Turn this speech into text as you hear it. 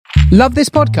Love this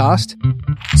podcast?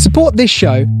 Support this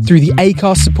show through the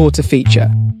Acast supporter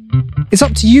feature. It's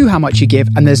up to you how much you give,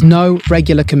 and there's no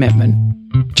regular commitment.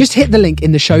 Just hit the link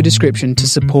in the show description to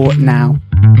support now.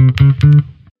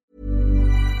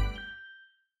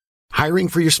 Hiring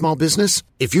for your small business?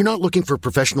 If you're not looking for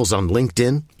professionals on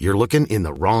LinkedIn, you're looking in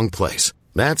the wrong place.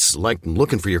 That's like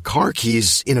looking for your car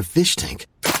keys in a fish tank.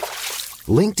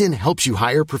 LinkedIn helps you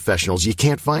hire professionals you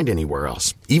can't find anywhere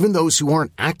else, even those who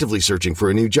aren't actively searching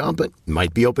for a new job but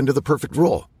might be open to the perfect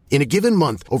role. In a given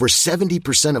month, over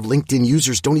 70% of LinkedIn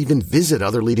users don't even visit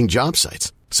other leading job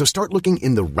sites. So start looking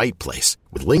in the right place.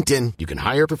 With LinkedIn, you can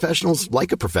hire professionals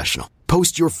like a professional.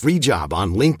 Post your free job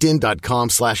on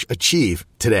linkedin.com/achieve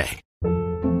today.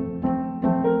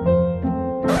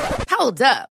 Hold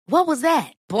up. What was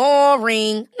that?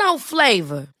 Boring. No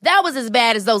flavor. That was as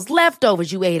bad as those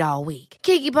leftovers you ate all week.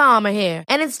 Keke Palmer here.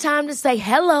 And it's time to say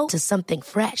hello to something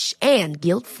fresh and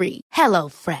guilt-free. Hello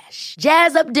Fresh.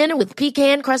 Jazz up dinner with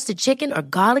pecan-crusted chicken or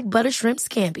garlic butter shrimp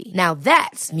scampi. Now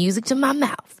that's music to my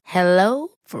mouth. Hello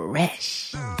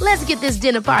Fresh. Let's get this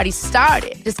dinner party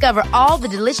started. Discover all the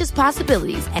delicious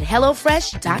possibilities at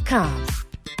hellofresh.com.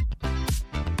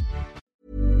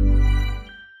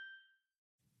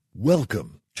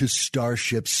 Welcome to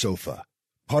Starship Sofa,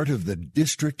 part of the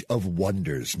District of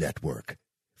Wonders network,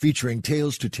 featuring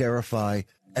Tales to Terrify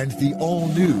and the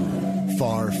all-new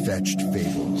Far-Fetched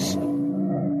Fables.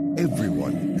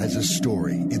 Everyone has a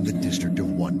story in the District of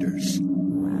Wonders.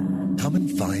 Come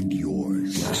and find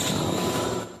yours.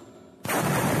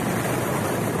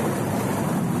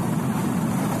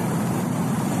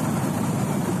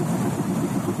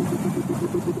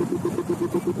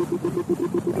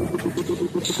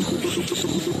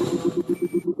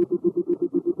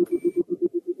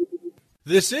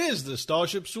 This is the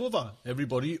Starship Sofa.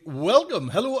 Everybody,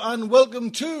 welcome, hello and welcome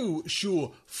to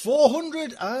show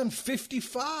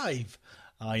 455.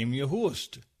 I am your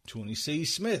host, Tony C.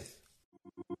 Smith.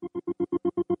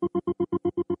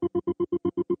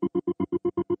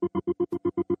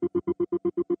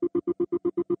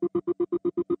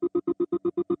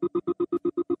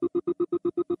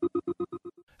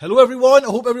 Hello everyone, I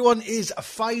hope everyone is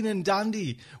fine and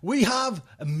dandy. We have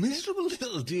a miserable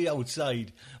little day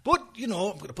outside, but you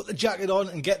know, I'm going to put the jacket on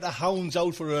and get the hounds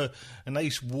out for a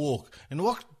nice walk. And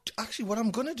what I'm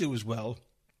going to do as well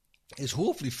is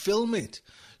hopefully film it,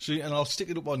 and I'll stick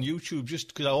it up on YouTube just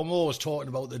because I'm always talking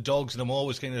about the dogs and I'm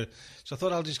always so I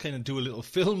thought I'll just kind of do a little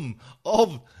film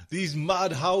of these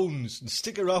mad hounds and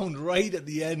stick around right at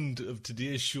the end of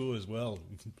today's show as well.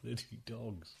 Bloody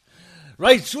dogs.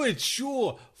 Right, so it's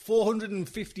show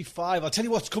 455. I'll tell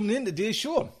you what's coming in today's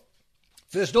show.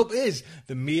 First up is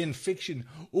the main fiction,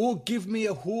 Oh Give Me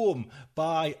a Home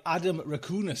by Adam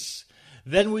Rakunas.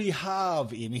 Then we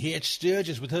have Amy H.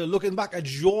 Sturgis with her looking back at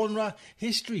genre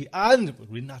history, and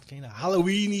we're in that kind of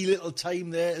Halloween-y little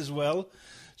time there as well.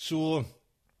 So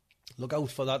look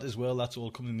out for that as well. That's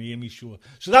all coming in the Amy show.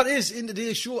 So that is in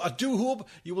today's show. I do hope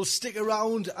you will stick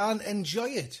around and enjoy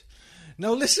it.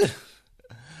 Now listen,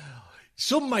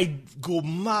 some might go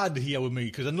mad here with me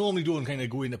because I normally don't kind of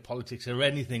go into politics or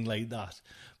anything like that.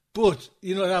 But,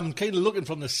 you know, I'm kind of looking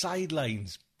from the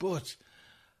sidelines. But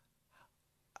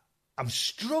I'm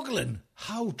struggling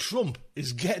how Trump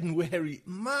is getting where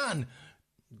man,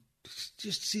 it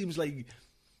just seems like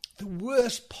the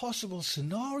worst possible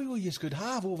scenario you could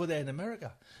have over there in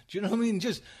America. Do you know what I mean?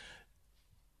 Just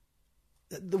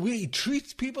the way he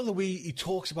treats people, the way he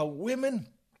talks about women,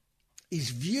 his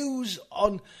views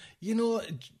on, you know,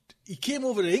 he came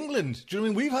over to England. Do you know what I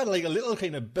mean? We've had like a little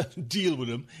kind of deal with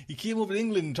him. He came over to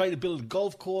England and tried to build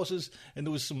golf courses, and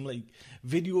there was some like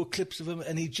video clips of him,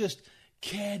 and he just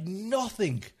cared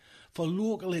nothing for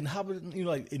local inhabitant, you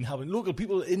know, like local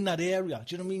people in that area.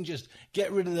 Do you know what I mean? Just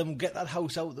get rid of them, get that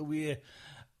house out of the way,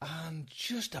 and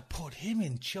just to put him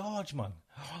in charge, man.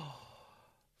 Oh,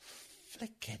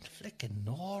 flicking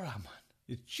Nora, man.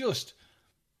 It's just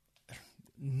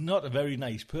not a very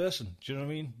nice person. Do you know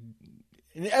what I mean?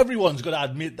 And everyone's got to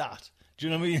admit that. Do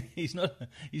you know what I mean? He's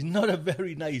not a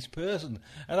very nice person.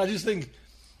 And I just think,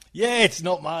 yeah, it's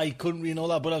not my country and all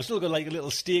that, but I've still got like a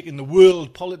little stake in the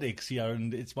world politics here,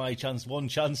 and it's my one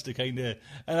chance to kind of,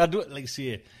 and I don't like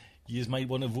say, you might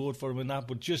want to vote for him and that,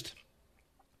 but just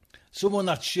someone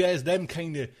that shares them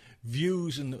kind of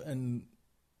views and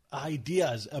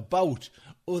ideas about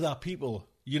other people.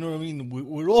 You know what I mean?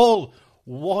 We're all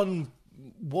one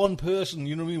person.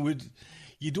 You know what I mean?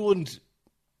 You don't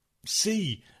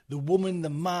see the woman, the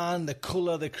man, the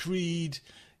colour, the creed.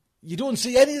 You don't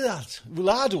see any of that.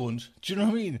 Well, I don't. Do you know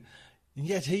what I mean? And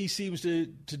yet he seems to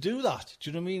do that.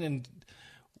 Do you know what I mean? And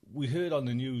we heard on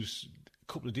the news a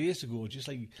couple of days ago, just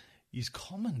like his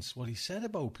comments, what he said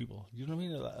about people. You know what I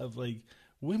mean? Of like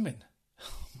women.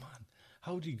 Oh man,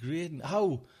 how degrading!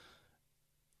 How,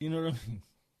 you know what I mean?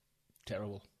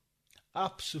 Terrible,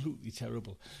 absolutely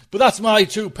terrible. But that's my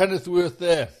 2 penneth worth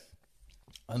there.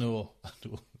 I know.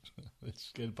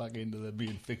 Let's get back into the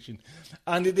main fiction,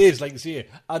 and it is like I say,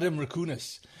 Adam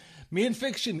Rakunas. Main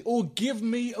fiction. Oh, Give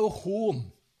Me a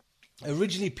Home.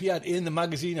 Originally appeared in the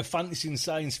magazine of Fantasy and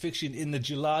Science Fiction in the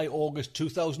July-August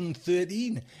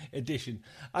 2013 edition.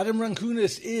 Adam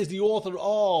Rakunas is the author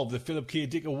of the Philip K.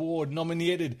 Dick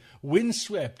Award-nominated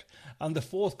Windswept and the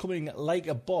forthcoming Like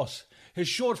a Boss. His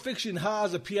short fiction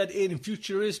has appeared in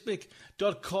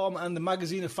Futuristic.com and the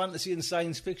magazine of Fantasy and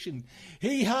Science Fiction.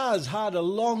 He has had a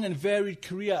long and varied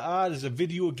career as a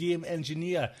video game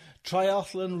engineer,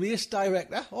 triathlon race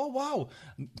director, oh wow,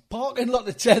 parking lot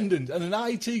attendant and an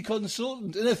IT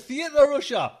consultant and a theatre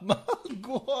usher. Man,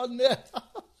 go on there.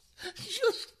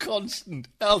 Just constant.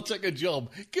 I'll take a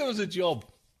job. Give us a job.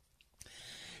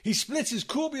 He splits his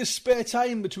copious spare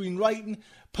time between writing,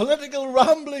 political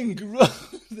rambling.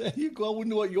 There you go. I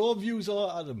wonder what your views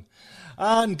are, Adam.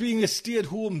 And being a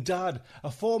stay-at-home dad,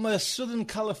 a former Southern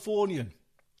Californian.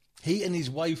 He and his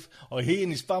wife, or he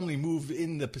and his family, moved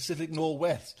in the Pacific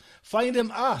Northwest. Find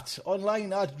him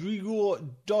online at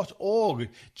Giro.org.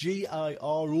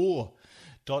 Giro.org.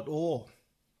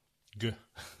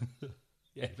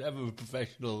 Yeah, I'm a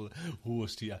professional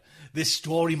host here. This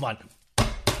story, man.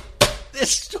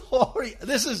 This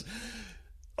is...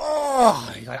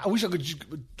 Oh, I wish I could...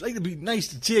 Like, it'd be nice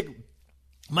to take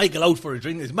Michael out for a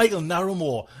drink. It's Michael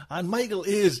Narramore. And Michael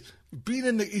he's been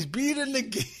in the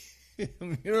game. You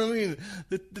know what I mean?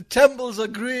 The temples are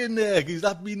grey in there. He's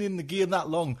not been in the game that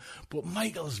long. But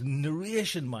Michael's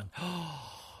narration, man.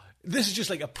 This is just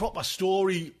like a proper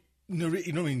story. You know what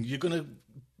I mean? You're going to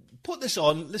put this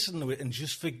on, listen to it, and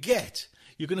just forget.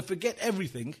 You're going to forget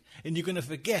everything, and you're going to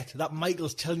forget that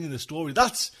Michael's telling you the story.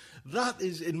 That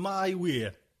is, in my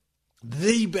way,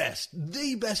 the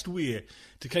best way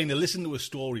to kind of listen to a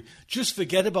story. Just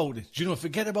forget about it. Do you know?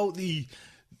 Forget about the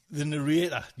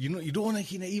narrator. You know, you don't want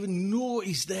to even know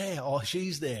he's there or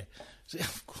she's there. So I'm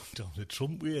going down the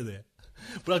Trump way there.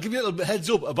 But I'll give you a little heads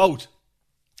up about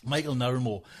Michael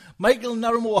Narramore. Michael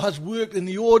Narramore has worked in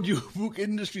the audiobook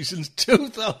industry since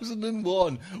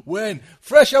 2001 when,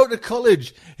 fresh out of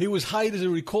college, he was hired as a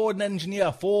recording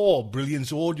engineer for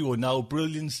Brilliance Audio, now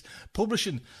Brilliance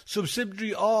Publishing,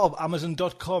 subsidiary of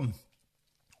Amazon.com.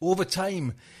 Over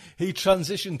time, he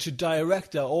transitioned to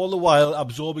director, all the while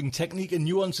absorbing technique and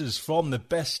nuances from the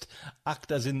best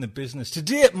actors in the business. To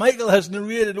date, Michael has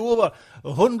narrated over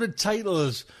 100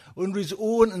 titles under his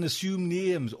own and assumed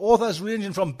names. Authors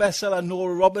ranging from bestseller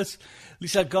Nora Roberts,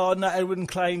 Lisa Gardner, Edwin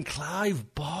Klein,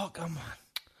 Clive Barker, man.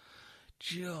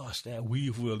 Just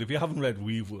Weave World. If you haven't read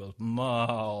Weave World, my,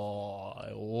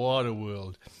 what a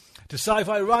world. To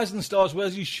sci-fi rising stars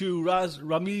Wesley Chu,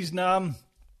 Ramiz Nam,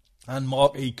 and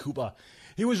Mark E. Cooper.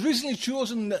 He was recently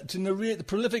chosen to narrate the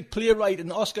prolific playwright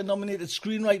and Oscar-nominated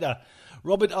screenwriter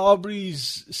Robert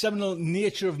Arbery's seminal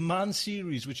Nature of Man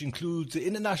series, which includes the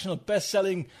international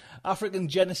best-selling African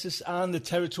Genesis and the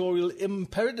Territorial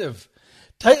Imperative.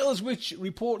 Titles which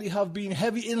reportedly have been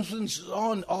heavy influences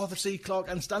on Arthur C.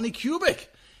 Clarke and Stanley Kubrick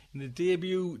in the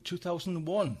debut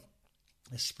 2001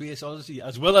 A Space Odyssey,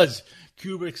 as well as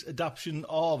Kubrick's adaptation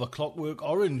of A Clockwork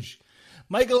Orange.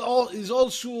 Michael is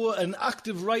also an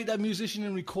active writer, musician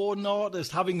and recording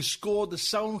artist, having scored the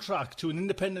soundtrack to an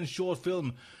independent short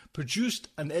film, produced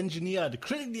and engineered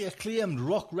critically acclaimed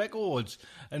rock records,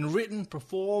 and written,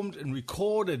 performed and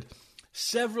recorded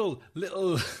several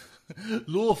little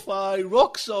lo-fi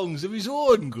rock songs of his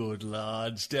own. Good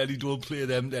lad, steady, don't play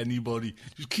them to anybody.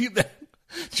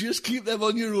 Just keep them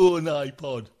on your own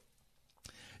iPod.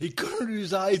 He currently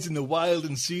resides in the wild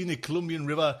and scenic Columbian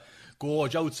River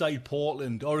Gorge outside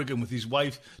Portland, Oregon, with his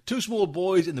wife, 2 small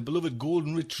boys, and the beloved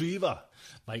golden retriever.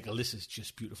 Michael, this is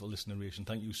just beautiful, this narration.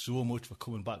 Thank you so much for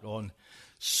coming back on.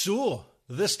 So,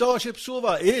 the Starship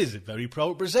Sofa is very proud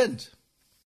to present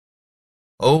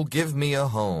Oh, Give Me a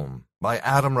Home by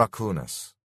Adam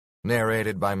Rakunas,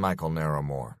 narrated by Michael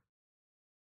Narramore.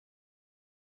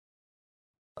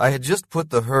 I had just put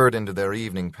the herd into their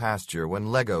evening pasture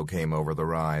when Lego came over the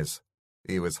rise.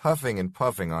 He was huffing and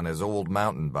puffing on his old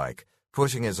mountain bike,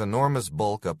 pushing his enormous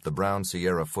bulk up the Brown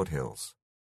Sierra foothills.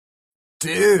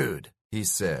 "Dude," he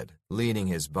said, leaning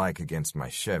his bike against my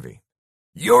Chevy,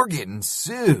 "you're getting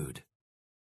sued."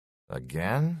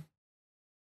 Again?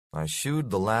 I shooed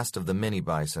the last of the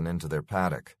mini-bison into their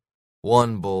paddock.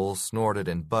 One bull snorted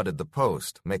and butted the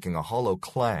post, making a hollow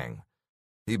clang.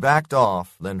 He backed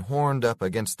off, then horned up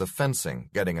against the fencing,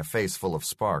 getting a face full of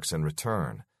sparks in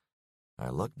return. I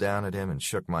looked down at him and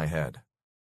shook my head.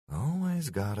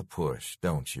 "Always gotta push,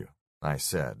 don't you?" I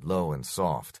said, low and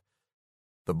soft.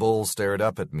 The bull stared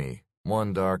up at me,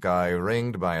 one dark eye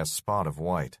ringed by a spot of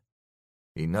white.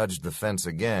 He nudged the fence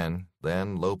again,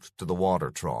 then loped to the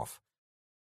water trough.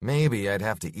 Maybe I'd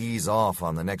have to ease off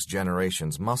on the next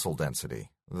generation's muscle density,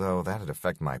 though that'd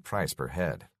affect my price per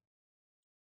head.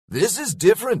 "This is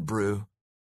different, Brew."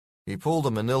 He pulled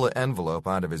a manila envelope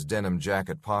out of his denim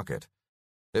jacket pocket.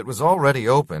 It was already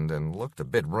opened and looked a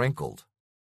bit wrinkled.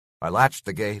 I latched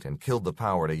the gate and killed the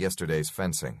power to yesterday's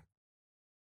fencing.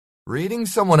 "Reading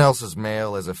someone else's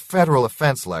mail is a federal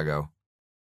offense, Lego."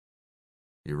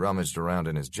 He rummaged around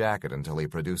in his jacket until he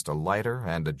produced a lighter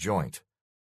and a joint.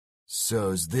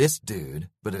 "So's this dude,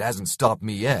 but it hasn't stopped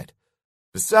me yet.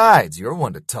 Besides, you're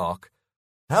one to talk.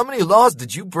 How many laws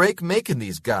did you break making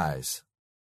these guys?"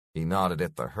 He nodded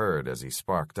at the herd as he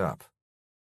sparked up.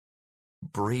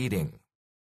 "Breeding."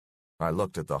 I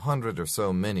looked at the 100 or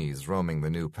so minis roaming the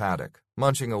new paddock,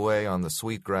 munching away on the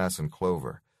sweet grass and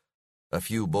clover. A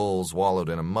few bulls wallowed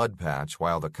in a mud patch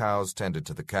while the cows tended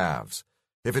to the calves.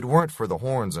 If it weren't for the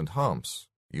horns and humps,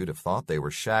 you'd have thought they were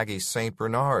shaggy St.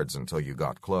 Bernards until you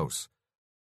got close.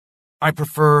 "I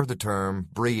prefer the term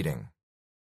breeding."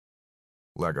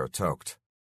 Lego toked.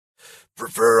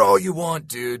 "Prefer all you want,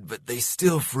 dude, but they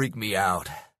still freak me out."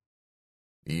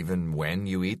 "Even when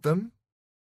you eat them?"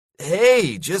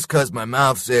 "Hey, just 'cause my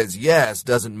mouth says yes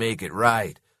doesn't make it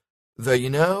right. Though, you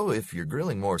know, if you're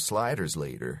grilling more sliders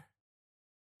later."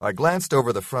 I glanced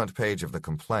over the front page of the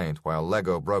complaint while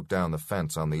Lego broke down the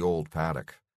fence on the old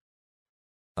paddock.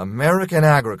 American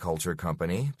Agriculture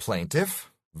Company,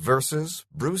 plaintiff, versus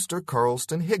Brewster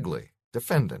Carlston Higley,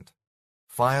 defendant.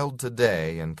 Filed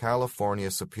today in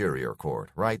California Superior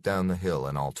Court, right down the hill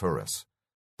in Alturas.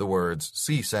 The words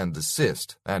cease and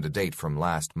desist and a date from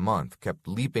last month kept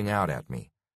leaping out at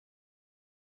me.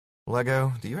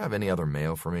 "Lego, do you have any other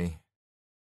mail for me?"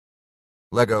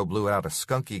 Lego blew out a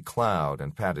skunky cloud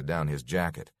and patted down his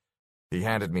jacket. He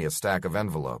handed me a stack of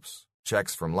envelopes,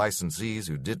 checks from licensees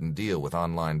who didn't deal with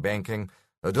online banking,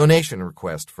 a donation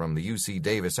request from the UC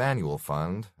Davis Annual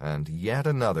Fund, and yet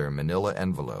another manila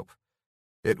envelope.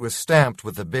 It was stamped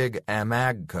with the big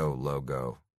AMAGCO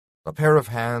logo, a pair of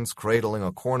hands cradling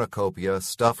a cornucopia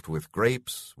stuffed with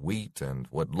grapes, wheat, and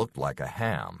what looked like a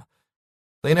ham.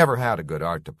 They never had a good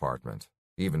art department,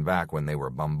 even back when they were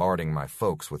bombarding my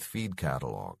folks with feed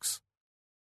catalogs.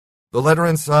 The letter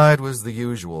inside was the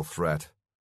usual threat.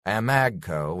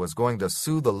 AMAGCO was going to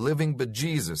sue the living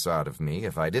bejesus out of me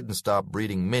if I didn't stop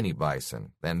breeding mini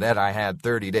bison, and that I had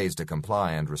 30 days to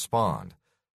comply and respond.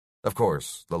 Of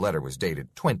course, the letter was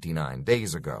dated 29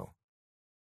 days ago.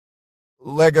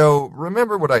 "Lego,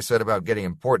 remember what I said about getting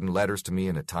important letters to me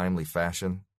in a timely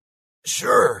fashion?"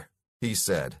 "Sure," he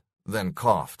said, then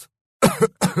coughed.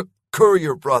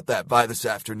 "Courier brought that by this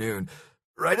afternoon,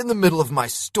 right in the middle of my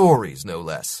stories, no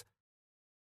less."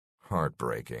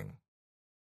 Heartbreaking.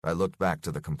 I looked back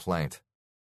to the complaint.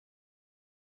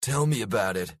 "Tell me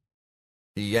about it."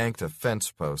 He yanked a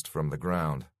fence post from the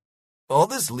ground. "All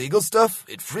this legal stuff,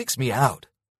 it freaks me out."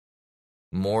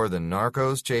 "More than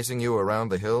narcos chasing you around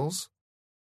the hills?"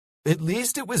 "At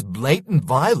least it was blatant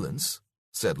violence,"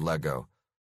 said Lego.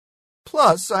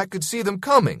 "Plus, I could see them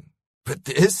coming. But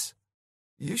this?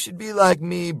 You should be like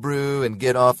me, Brew, and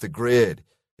get off the grid.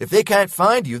 If they can't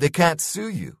find you, they can't sue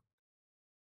you."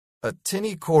 A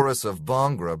tinny chorus of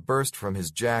Bhangra burst from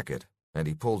his jacket, and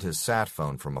he pulled his sat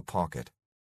phone from a pocket.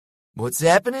 "What's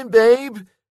happening, babe?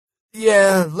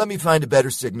 Yeah, let me find a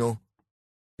better signal."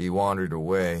 He wandered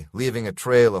away, leaving a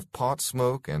trail of pot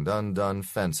smoke and undone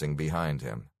fencing behind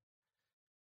him.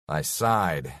 I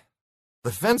sighed.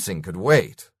 The fencing could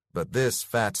wait, but this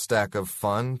fat stack of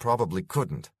fun probably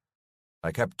couldn't.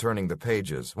 I kept turning the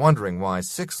pages, wondering why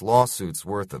 6 lawsuits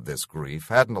worth of this grief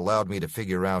hadn't allowed me to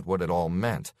figure out what it all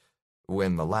meant,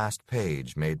 when the last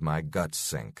page made my guts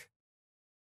sink.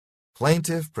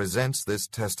 Plaintiff presents this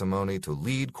testimony to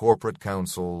lead corporate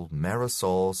counsel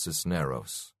Marisol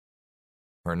Cisneros.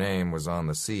 Her name was on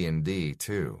the C&D,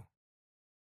 too.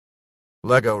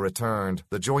 Lego returned,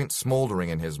 the joint smoldering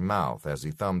in his mouth as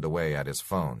he thumbed away at his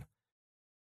phone.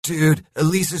 "Dude,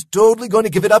 Elise is totally going to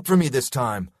give it up for me this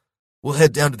time. We'll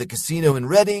head down to the casino in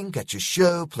Redding, catch a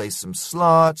show, play some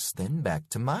slots, then back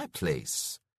to my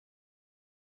place."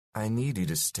 "I need you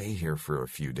to stay here for a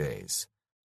few days."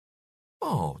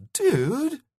 "Oh,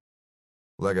 dude."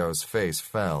 Lego's face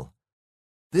fell.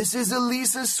 "This is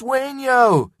Elisa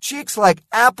Sueño. Cheeks like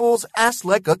apples, ass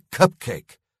like a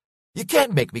cupcake. You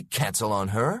can't make me cancel on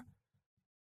her."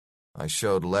 I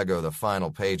showed Lego the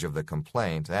final page of the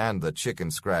complaint and the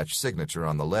chicken scratch signature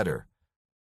on the letter.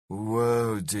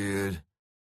 "Whoa, dude.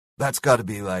 That's got to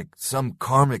be like some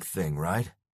karmic thing,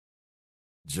 right?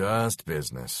 Just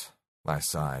business, I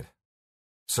sighed.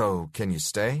 So, can you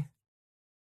stay?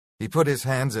 He put his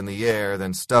hands in the air,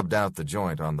 then stubbed out the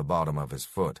joint on the bottom of his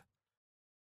foot.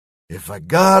 If I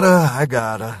gotta, I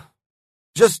gotta.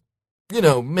 Just,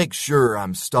 make sure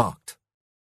I'm stocked.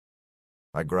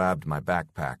 I grabbed my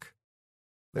backpack.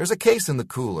 There's a case in the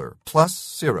cooler, plus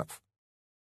syrup.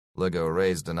 Lego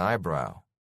raised an eyebrow.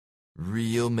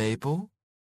 Real maple?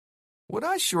 Would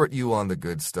I short you on the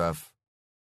good stuff?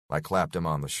 I clapped him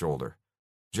on the shoulder.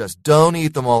 Just don't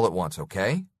eat them all at once,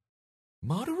 okay?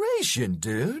 Moderation,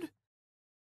 dude.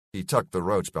 He tucked the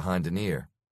roach behind an ear.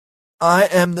 I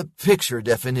am the picture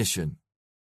definition.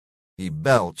 He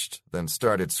belched, then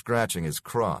started scratching his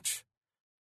crotch.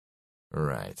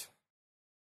 Right.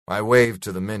 I waved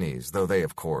to the minis, though they,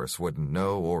 of course, wouldn't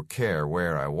know or care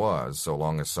where I was so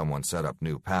long as someone set up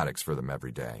new paddocks for them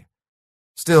every day.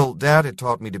 Still, Dad had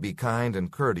taught me to be kind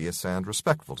and courteous and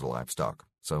respectful to livestock,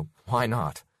 so why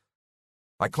not?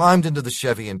 I climbed into the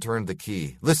Chevy and turned the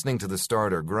key, listening to the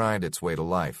starter grind its way to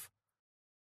life.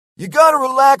 You gotta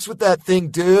relax with that thing,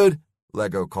 dude,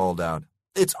 Lego called out.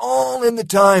 It's all in the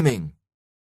timing.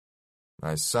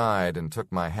 I sighed and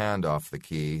took my hand off the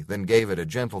key, then gave it a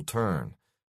gentle turn.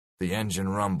 The engine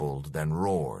rumbled, then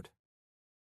roared.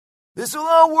 This'll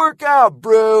all work out,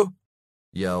 bro,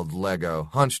 yelled Lego,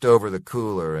 hunched over the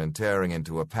cooler and tearing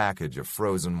into a package of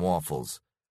frozen waffles.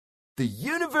 The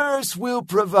universe will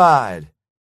provide.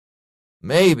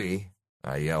 Maybe,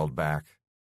 I yelled back,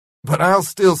 but I'll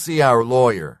still see our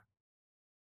lawyer.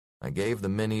 I gave the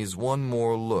minis one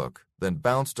more look, then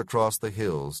bounced across the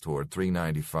hills toward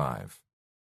 395.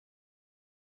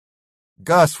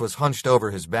 Gus was hunched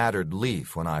over his battered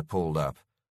Leaf when I pulled up.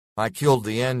 I killed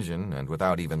the engine, and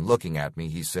without even looking at me,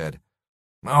 he said,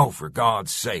 Oh, for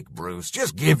God's sake, Bruce,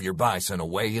 just give your bison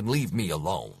away and leave me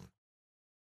alone.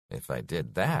 If I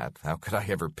did that, how could I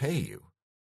ever pay you?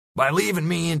 By leaving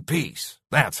me in peace,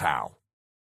 that's how.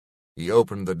 He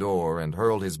opened the door and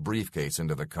hurled his briefcase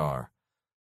into the car.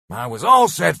 I was all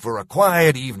set for a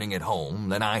quiet evening at home,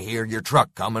 then I hear your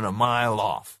truck coming a mile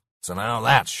off. So now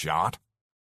that's shot.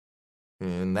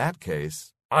 In that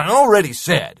case, I already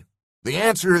said. The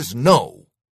answer is no.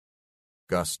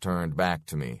 Gus turned back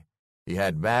to me. He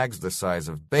had bags the size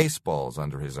of baseballs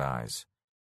under his eyes.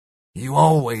 You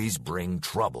always bring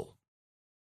trouble.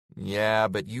 Yeah,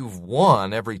 but you've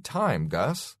won every time,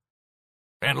 Gus.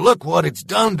 And look what it's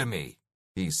done to me,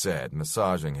 he said,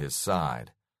 massaging his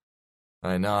side.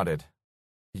 I nodded.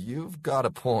 You've got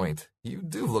a point. You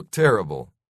do look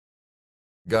terrible.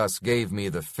 Gus gave me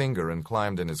the finger and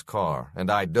climbed in his car, and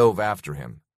I dove after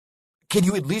him. Can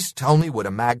you at least tell me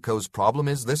what Magco's problem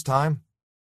is this time?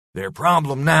 Their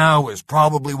problem now is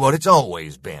probably what it's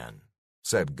always been,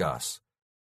 said Gus.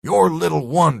 Your little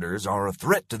wonders are a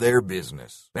threat to their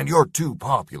business, and you're too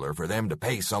popular for them to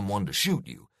pay someone to shoot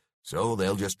you, so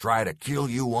they'll just try to kill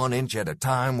you 1 inch at a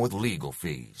time with legal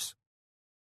fees.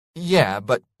 Yeah,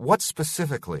 but what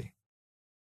specifically?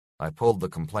 I pulled the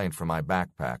complaint from my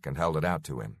backpack and held it out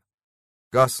to him.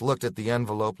 Gus looked at the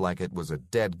envelope like it was a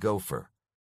dead gopher.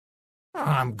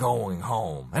 I'm going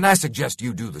home, and I suggest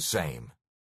you do the same.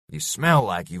 You smell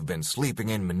like you've been sleeping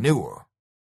in manure.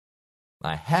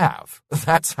 I have.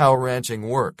 That's how ranching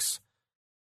works.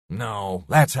 No,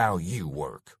 that's how you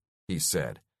work, he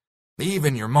said.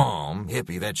 Even your mom,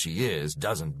 hippie that she is,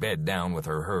 doesn't bed down with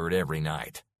her herd every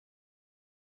night.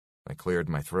 I cleared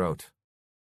my throat.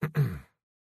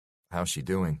 How's she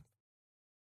doing?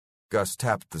 Gus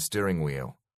tapped the steering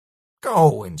wheel.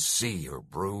 Go and see her,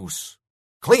 Bruce.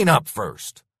 Clean up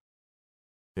first.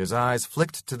 His eyes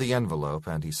flicked to the envelope,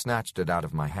 and he snatched it out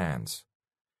of my hands.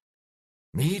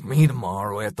 Meet me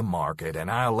tomorrow at the market,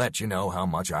 and I'll let you know how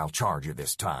much I'll charge you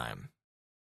this time.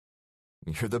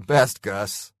 You're the best,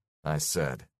 Gus, I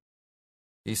said.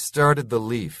 He started the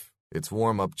Leaf, its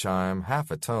warm-up chime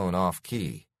half a tone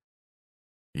off-key.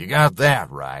 You got that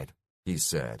right, he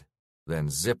said, then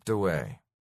zipped away.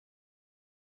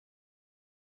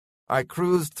 I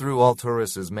cruised through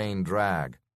Alturas' main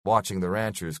drag, watching the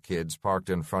ranchers' kids parked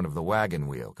in front of the wagon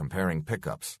wheel comparing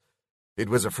pickups. It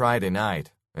was a Friday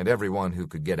night, and everyone who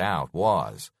could get out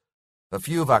was. A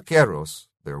few vaqueros,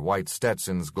 their white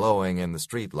Stetsons glowing in the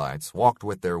streetlights, walked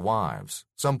with their wives,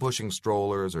 some pushing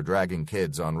strollers or dragging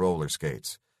kids on roller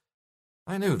skates.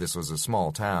 I knew this was a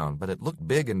small town, but it looked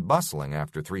big and bustling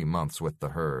after 3 months with the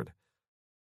herd.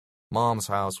 Mom's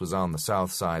house was on the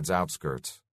south side's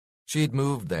outskirts. She'd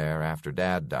moved there after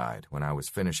Dad died when I was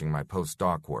finishing my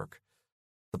postdoc work.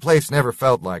 The place never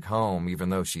felt like home, even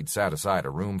though she'd set aside a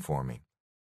room for me.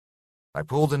 I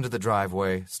pulled into the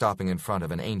driveway, stopping in front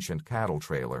of an ancient cattle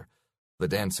trailer. The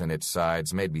dents in its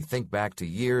sides made me think back to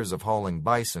years of hauling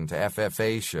bison to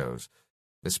FFA shows,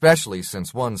 especially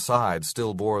since one side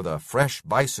still bore the fresh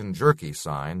bison jerky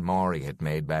sign Maury had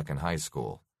made back in high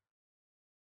school.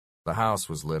 The house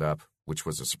was lit up, which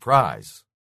was a surprise.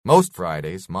 Most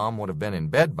Fridays, Mom would have been in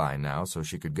bed by now so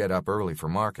she could get up early for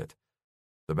market.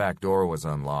 The back door was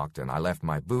unlocked, and I left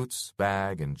my boots,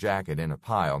 bag, and jacket in a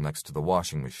pile next to the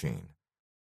washing machine.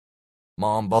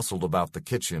 Mom bustled about the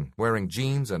kitchen, wearing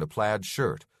jeans and a plaid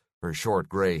shirt, her short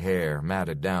gray hair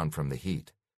matted down from the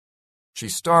heat. She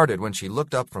started when she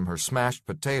looked up from her smashed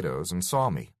potatoes and saw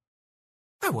me.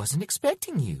 "I wasn't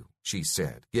expecting you," she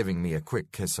said, giving me a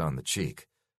quick kiss on the cheek.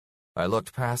 I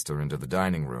looked past her into the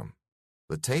dining room.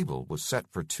 The table was set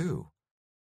for two.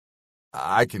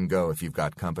 "I can go if you've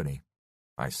got company,"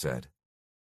 I said.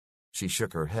 She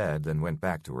shook her head, then went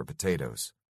back to her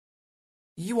potatoes.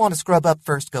 "You want to scrub up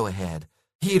first, go ahead.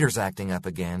 Heater's acting up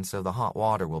again, so the hot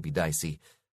water will be dicey.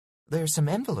 There's some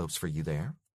envelopes for you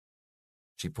there."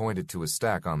 She pointed to a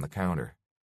stack on the counter.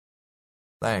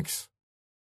 "Thanks."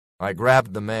 I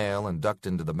grabbed the mail and ducked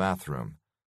into the bathroom.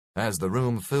 As the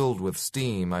room filled with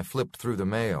steam, I flipped through the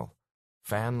mail.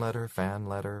 Fan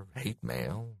letter, hate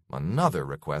mail, another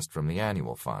request from the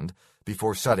annual fund,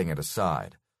 before setting it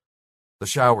aside. The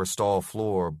shower stall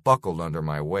floor buckled under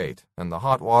my weight, and the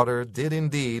hot water did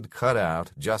indeed cut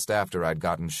out just after I'd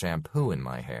gotten shampoo in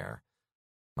my hair.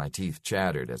 My teeth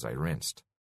chattered as I rinsed.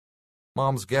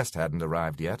 Mom's guest hadn't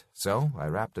arrived yet, so I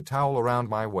wrapped a towel around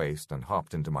my waist and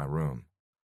hopped into my room.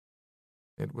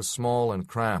 It was small and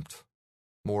cramped,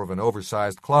 more of an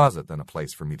oversized closet than a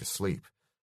place for me to sleep.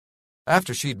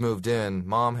 After she'd moved in,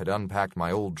 Mom had unpacked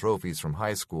my old trophies from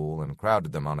high school and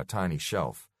crowded them on a tiny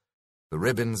shelf. The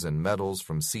ribbons and medals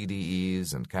from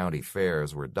CDEs and county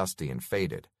fairs were dusty and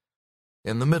faded.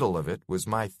 In the middle of it was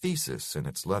my thesis in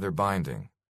its leather binding.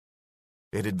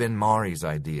 It had been Maury's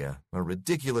idea, a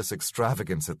ridiculous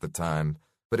extravagance at the time,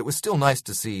 but it was still nice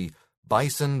to see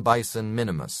Bison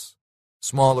Minimus.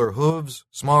 Smaller hooves,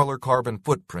 smaller carbon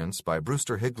footprints by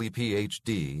Brewster Higley,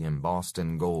 Ph.D., embossed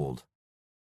in gold.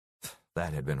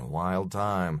 That had been a wild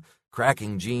time,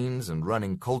 cracking jeans and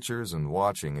running cultures and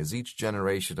watching as each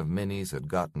generation of minis had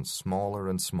gotten smaller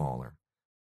and smaller.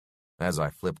 As I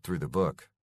flipped through the book,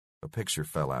 a picture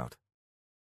fell out.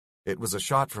 It was a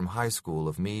shot from high school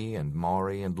of me and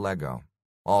Maury and Lego,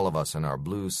 all of us in our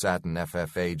blue satin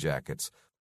FFA jackets,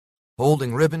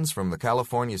 holding ribbons from the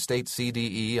California State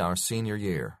CDE our senior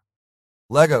year.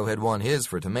 Lego had won his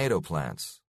for tomato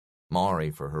plants,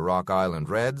 Maury for her Rock Island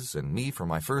Reds, and me for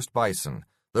my first bison,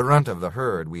 the runt of the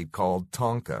herd we'd called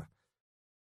Tonka.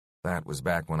 That was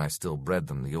back when I still bred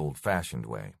them the old-fashioned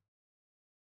way.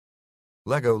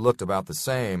 Lego looked about the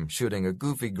same, shooting a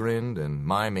goofy grin and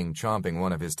miming chomping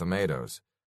one of his tomatoes.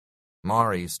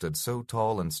 Maury stood so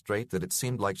tall and straight that it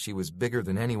seemed like she was bigger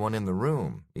than anyone in the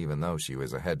room, even though she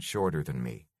was a head shorter than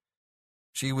me.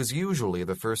 She was usually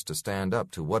the first to stand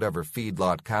up to whatever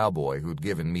feedlot cowboy who'd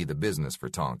given me the business for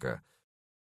Tonka.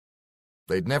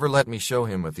 They'd never let me show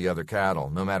him with the other cattle,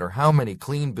 no matter how many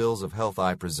clean bills of health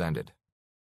I presented.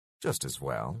 Just as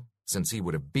well, since he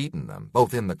would have beaten them,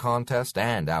 both in the contest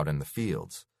and out in the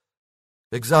fields.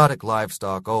 Exotic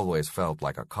livestock always felt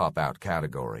like a cop-out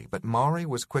category, but Maury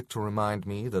was quick to remind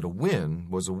me that a win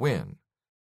was a win.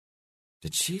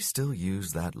 Did she still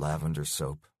use that lavender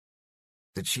soap?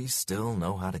 Did she still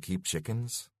know how to keep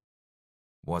chickens?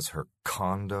 Was her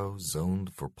condo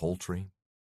zoned for poultry?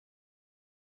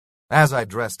 As I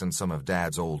dressed in some of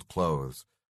Dad's old clothes,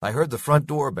 I heard the front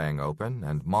door bang open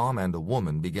and Mom and a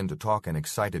woman begin to talk in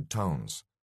excited tones.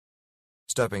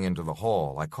 Stepping into the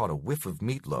hall, I caught a whiff of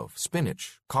meatloaf,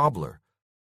 spinach, cobbler,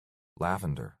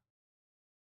 lavender.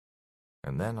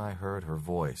 And then I heard her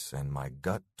voice, and my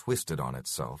gut twisted on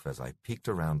itself as I peeked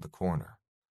around the corner.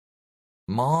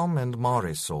 Mom and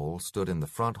Marisol stood in the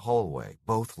front hallway,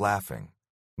 both laughing,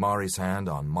 Mari's hand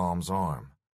on Mom's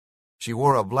arm. She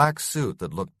wore a black suit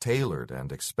that looked tailored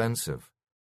and expensive.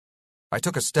 I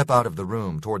took a step out of the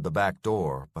room toward the back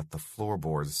door, but the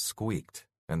floorboards squeaked,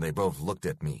 and they both looked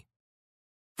at me.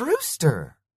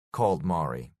 "Brewster!" called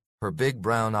Maury, her big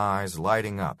brown eyes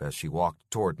lighting up as she walked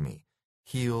toward me,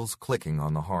 heels clicking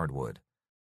on the hardwood.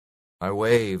 I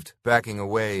waved, backing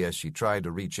away as she tried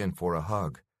to reach in for a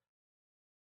hug.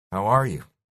 "How are you?"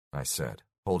 I said,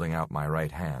 holding out my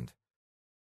right hand.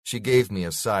 She gave me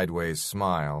a sideways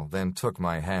smile, then took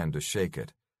my hand to shake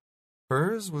it.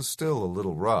 Hers was still a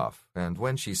little rough, and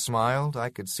when she smiled, I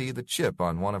could see the chip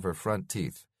on one of her front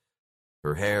teeth.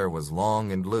 Her hair was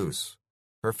long and loose,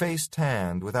 her face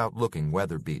tanned without looking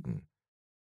weather-beaten.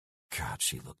 God,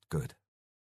 she looked good.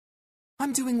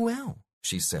 "I'm doing well,"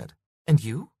 she said. "And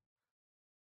you?"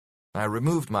 I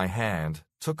removed my hand,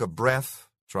 took a breath,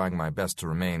 trying my best to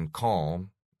remain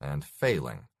calm, and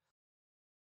failing.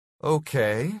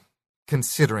 "Okay,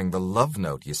 considering the love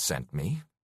note you sent me."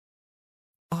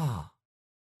 "Ah,"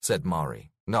 said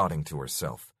Mari, nodding to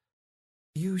herself.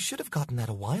 "You should have gotten that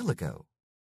a while ago."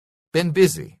 "Been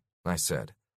busy," I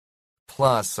said.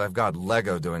 "Plus, I've got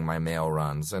Lego doing my mail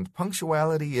runs, and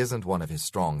punctuality isn't one of his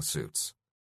strong suits."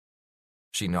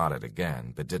 She nodded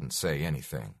again, but didn't say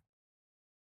anything.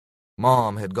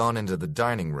 Mom had gone into the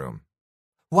dining room.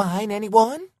 "Wine,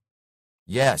 anyone?"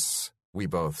 "Yes," we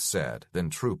both said, then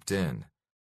trooped in.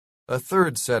 A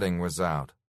third setting was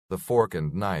out, the fork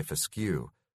and knife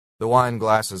askew. The wine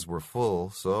glasses were full,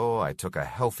 so I took a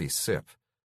healthy sip.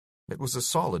 It was a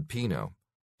solid Pinot.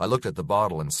 I looked at the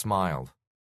bottle and smiled.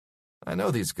 "I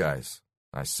know these guys,"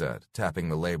 I said, tapping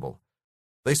the label.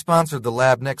 "They sponsored the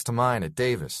lab next to mine at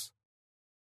Davis."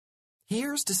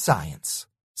 "Here's to science,"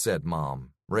 said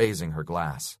Mom, raising her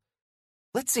glass.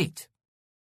 "Let's eat."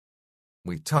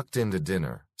 We tucked into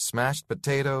dinner, smashed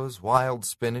potatoes, wild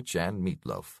spinach, and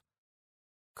meatloaf.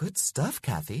 "Good stuff,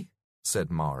 Kathy,"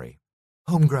 said Mari.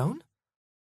 "Homegrown?"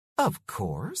 "Of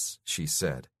course," she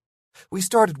said. "We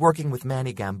started working with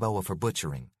Manny Gamboa for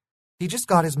butchering. He just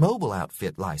got his mobile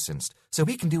outfit licensed, so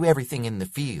he can do everything in the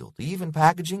field, even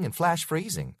packaging and flash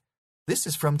freezing. This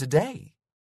is from today."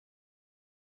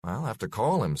 "I'll have to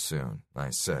call him soon,"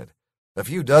 I said. "A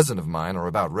few dozen of mine are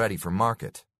about ready for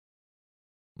market."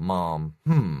 Mom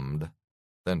hummed,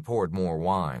 then poured more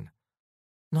wine.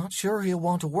 "Not sure he'll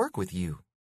want to work with you.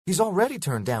 He's already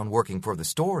turned down working for the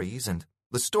Stories, and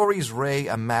The Stories ray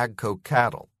a Magco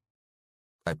cattle."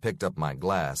 I picked up my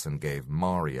glass and gave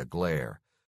Mari a glare.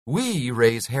 "We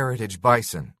raise heritage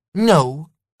bison." "No,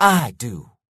 I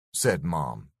do," said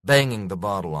Mom, banging the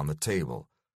bottle on the table.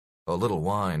 A little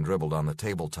wine dribbled on the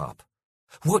tabletop.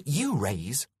 "What you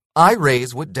raise..." "I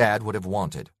raise what Dad would have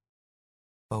wanted."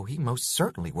 "Oh, he most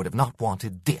certainly would have not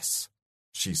wanted this,"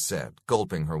 she said,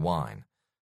 gulping her wine.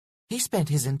 "He spent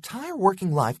his entire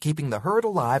working life keeping the herd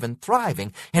alive and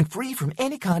thriving and free from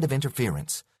any kind of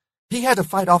interference. He had to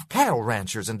fight off cattle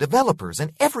ranchers and developers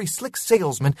and every slick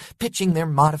salesman pitching their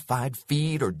modified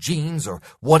feed or genes or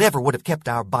whatever would have kept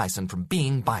our bison from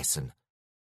being bison.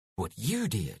 What you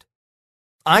did..."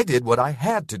 "I did what I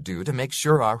had to do to make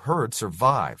sure our herd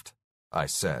survived," I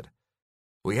said.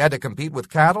 "We had to compete with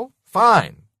cattle?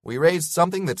 Fine. We raised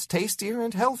something that's tastier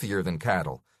and healthier than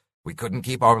cattle. We couldn't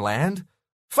keep our land?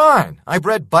 Fine. I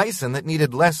bred bison that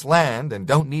needed less land and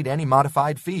don't need any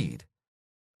modified feed."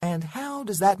 "And how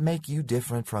does that make you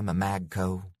different from a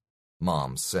Magco?"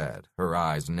 Mom said, her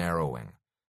eyes narrowing.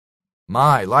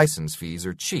 "My license fees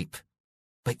are cheap."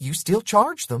 "But you still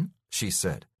charge them," she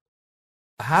said.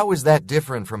 "How is that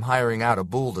different from hiring out a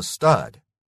bull to stud?"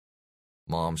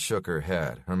 Mom shook her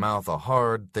head, her mouth a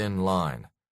hard, thin line.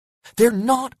 "They're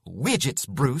not widgets,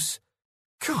 Bruce.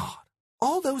 God,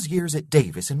 all those years at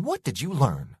Davis, and what did you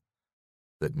learn?"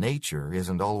 "That nature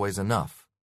isn't always enough,"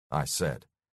 I said.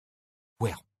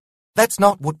 "Well, that's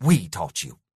not what we taught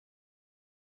you."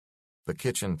 The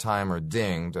kitchen timer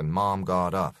dinged and Mom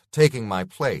got up, taking my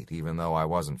plate even though I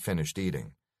wasn't finished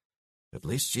eating. At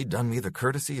least she'd done me the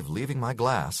courtesy of leaving my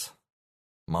glass.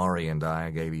 Mari and I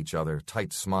gave each other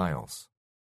tight smiles.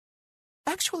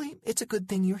 "Actually, it's a good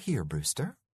thing you're here,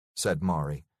 Brewster," said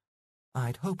Mari.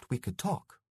 "I'd hoped we could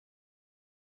talk."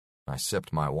 I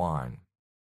sipped my wine.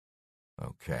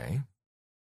 "Okay."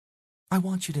 "I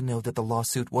want you to know that the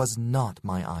lawsuit was not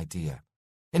my idea.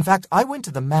 In fact, I went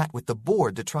to the mat with the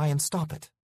board to try and stop it."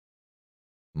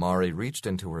 Mari reached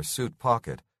into her suit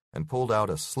pocket and pulled out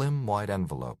a slim white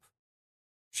envelope.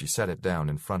 She set it down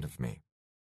in front of me.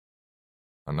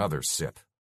 Another sip.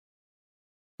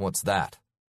 "What's that?"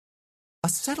 "A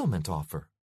settlement offer,"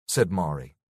 said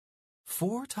Mari.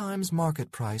 4 times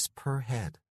market price per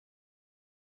head."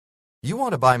 "You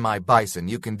want to buy my bison,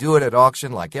 you can do it at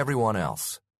auction like everyone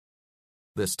else."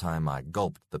 This time I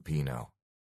gulped the Pinot.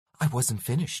 "I wasn't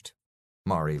finished."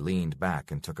 Mari leaned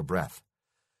back and took a breath.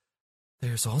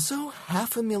 "There's also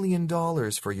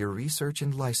 $500,000 for your research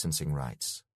and licensing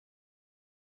rights."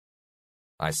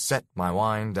 I set my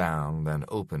wine down, then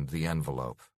opened the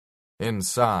envelope.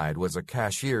 Inside was a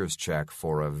cashier's check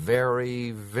for a very,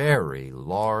 very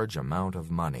large amount of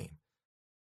money.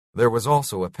 There was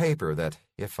also a paper that,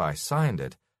 if I signed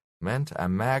it, meant a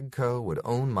Magco would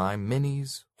own my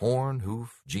minis, horn,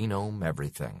 hoof, genome,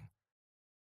 everything.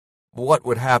 What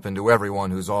would happen to everyone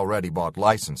who's already bought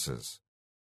licenses?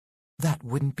 "That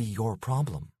wouldn't be your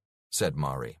problem," said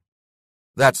Mari.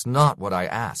 "That's not what I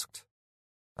asked."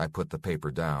 I put the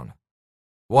paper down.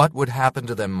 "What would happen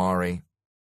to them, Mari?"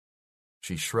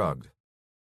 She shrugged.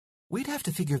 We'd have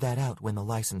to figure that out when the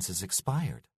license is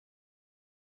expired.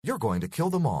 You're going to kill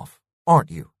them off, aren't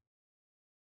you?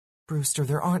 Brewster,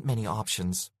 there aren't many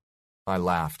options. I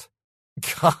laughed.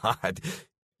 God,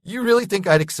 you really think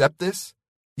I'd accept this?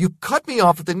 You cut me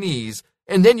off at the knees,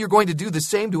 and then you're going to do the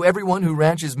same to everyone who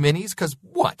ranches minis? 'Cause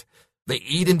what? They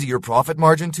eat into your profit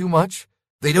margin too much?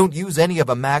 They don't use any of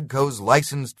a Magco's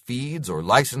licensed feeds or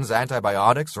licensed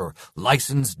antibiotics or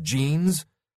licensed genes?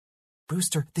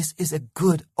 Brewster, this is a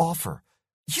good offer.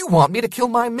 You want me to kill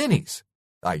my minis,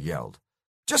 I yelled.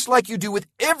 Just like you do with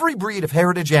every breed of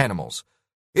heritage animals.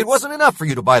 It wasn't enough for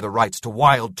you to buy the rights to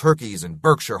wild turkeys and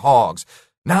Berkshire hogs.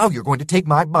 Now you're going to take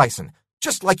my bison,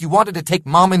 just like you wanted to take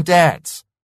Mom and Dad's.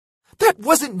 That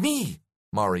wasn't me,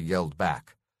 Mari yelled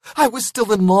back. I was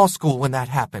still in law school when that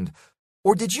happened.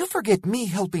 Or did you forget me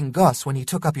helping Gus when he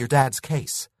took up your dad's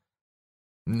case?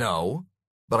 No,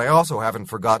 but I also haven't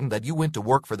forgotten that you went to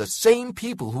work for the same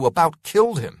people who about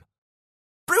killed him.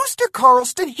 Brewster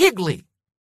Carlston Higley!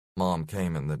 Mom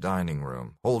came in the dining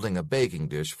room, holding a baking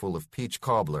dish full of peach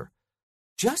cobbler.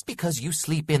 Just because you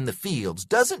sleep in the fields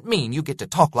doesn't mean you get to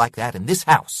talk like that in this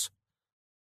house.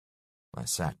 I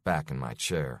sat back in my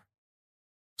chair.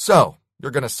 So,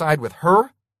 you're going to side with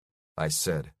her? I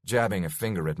said, jabbing a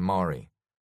finger at Mari.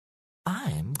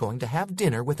 I'm going to have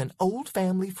dinner with an old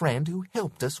family friend who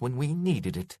helped us when we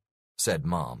needed it, said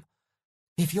Mom.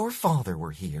 If your father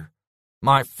were here,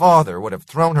 my father would have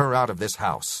thrown her out of this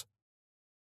house.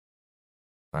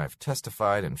 I've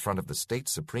testified in front of the state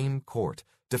Supreme Court,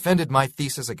 defended my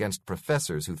thesis against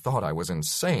professors who thought I was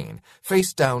insane,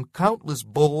 faced down countless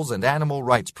bulls and animal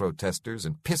rights protesters,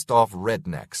 and pissed off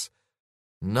rednecks.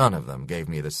 None of them gave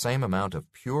me the same amount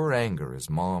of pure anger as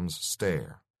Mom's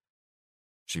stare.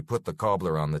 She put the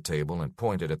cobbler on the table and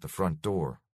pointed at the front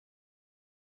door.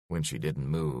 When she didn't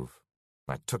move,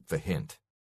 I took the hint.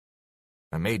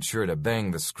 I made sure to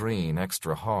bang the screen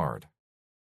extra hard.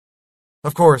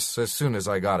 Of course, as soon as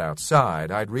I got outside,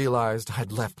 I'd realized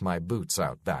I'd left my boots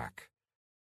out back.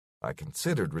 I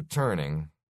considered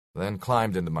returning, then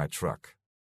climbed into my truck.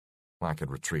 I could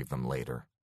retrieve them later.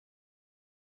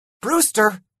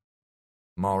 Brewster!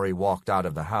 Mari walked out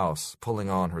of the house, pulling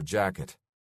on her jacket.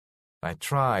 I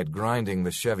tried grinding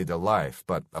the Chevy to life,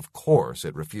 but of course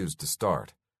it refused to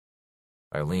start.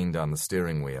 I leaned on the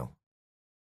steering wheel.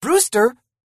 Brewster!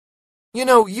 You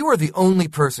know, you are the only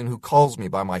person who calls me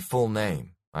by my full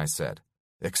name, I said.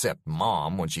 Except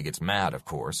Mom, when she gets mad, of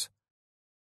course.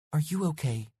 Are you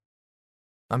okay?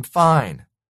 I'm fine.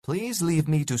 Please leave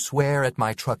me to swear at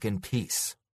my truck in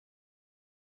peace.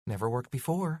 Never worked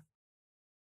before.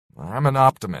 I'm an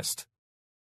optimist.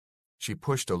 She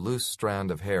pushed a loose strand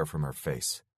of hair from her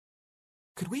face.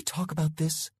 Could we talk about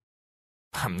this?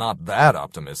 I'm not that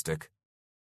optimistic.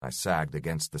 I sagged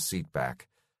against the seat back.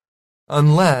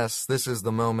 Unless this is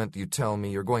the moment you tell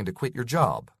me you're going to quit your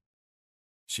job.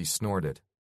 She snorted.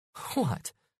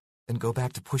 What? And go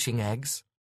back to pushing eggs?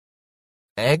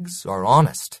 Eggs are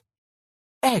honest.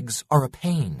 Eggs are a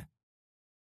pain.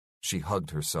 She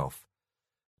hugged herself.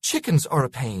 Chickens are a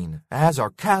pain, as are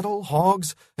cattle,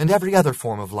 hogs, and every other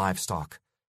form of livestock.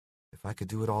 If I could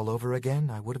do it all over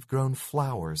again, I would have grown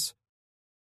flowers.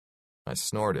 I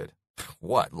snorted.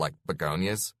 What, like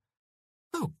begonias?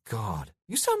 Oh, God,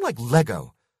 you sound like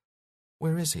Lego.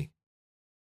 Where is he?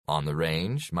 On the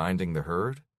range, minding the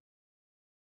herd.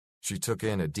 She took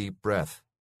in a deep breath.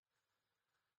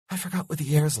 I forgot what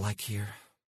the air's like here.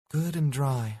 Good and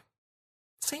dry.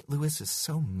 St. Louis is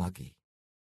so muggy.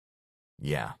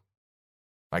 Yeah.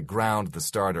 I ground the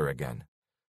starter again.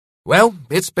 Well,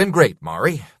 it's been great,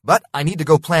 Mari, but I need to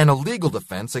go plan a legal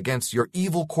defense against your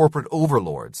evil corporate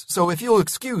overlords, so if you'll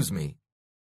excuse me.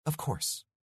 Of course.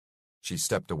 She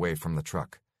stepped away from the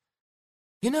truck.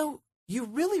 You know, you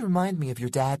really remind me of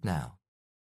your dad now.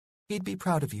 He'd be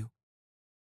proud of you.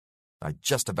 I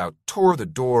just about tore the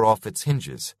door off its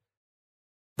hinges.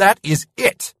 That is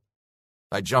it!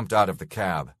 I jumped out of the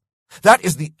cab. That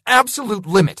is the absolute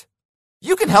limit.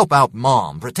 You can help out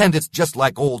Mom, pretend it's just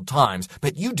like old times,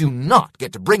 but you do not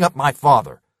get to bring up my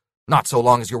father. Not so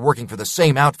long as you're working for the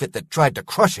same outfit that tried to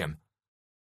crush him.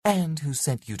 And who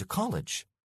sent you to college?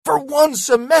 For 1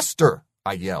 semester,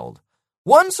 I yelled.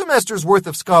 1 semester's worth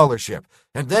of scholarship,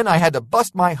 and then I had to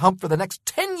bust my hump for the next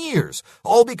 10 years,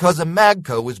 all because a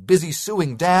Magco was busy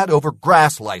suing Dad over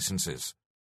grass licenses.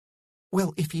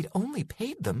 Well, if he'd only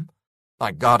paid them.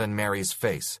 I got in Mary's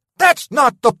face. That's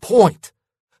not the point.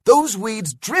 Those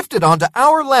weeds drifted onto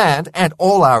our land, and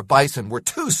all our bison were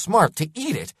too smart to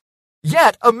eat it.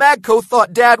 Yet a Magco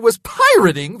thought Dad was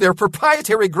pirating their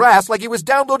proprietary grass like he was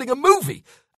downloading a movie.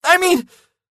 I mean,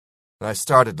 I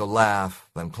started to laugh,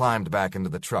 then climbed back into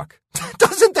the truck.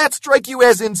 Doesn't that strike you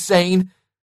as insane?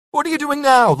 What are you doing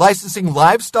now, licensing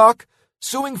livestock?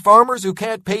 Suing farmers who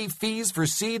can't pay fees for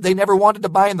seed they never wanted to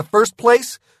buy in the first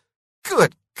place?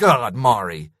 Good God,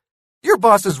 Mari. Your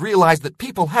bosses realize that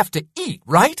people have to eat,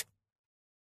 right?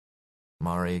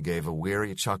 Mari gave a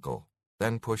weary chuckle,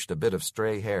 then pushed a bit of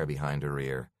stray hair behind her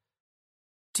ear.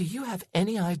 Do you have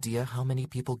any idea how many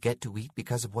people get to eat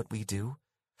because of what we do?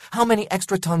 How many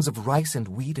extra tons of rice and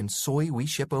wheat and soy we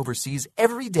ship overseas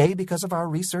every day because of our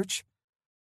research?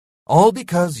 All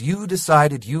because you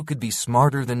decided you could be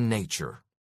smarter than nature.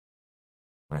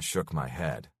 I shook my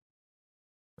head.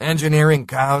 Engineering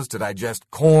cows to digest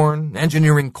corn,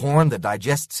 engineering corn that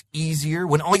digests easier,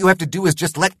 when all you have to do is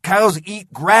just let cows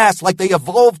eat grass like they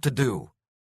evolved to do.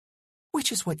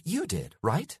 Which is what you did,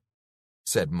 right?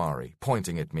 Said Mari,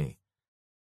 pointing at me.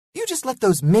 You just let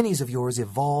those minis of yours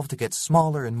evolve to get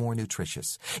smaller and more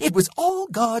nutritious. It was all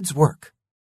God's work.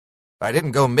 I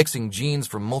didn't go mixing genes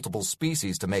from multiple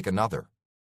species to make another.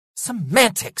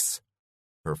 Semantics!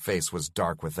 Her face was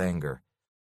dark with anger.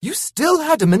 You still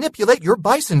had to manipulate your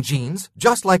bison genes,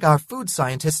 just like our food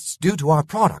scientists do to our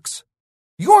products.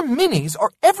 Your minis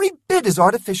are every bit as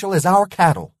artificial as our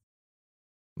cattle.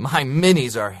 My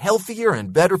minis are healthier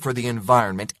and better for the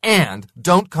environment and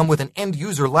don't come with an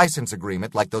end-user license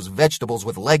agreement like those vegetables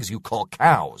with legs you call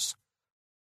cows.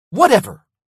 Whatever.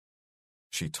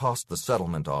 She tossed the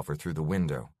settlement offer through the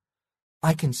window.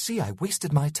 I can see I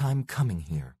wasted my time coming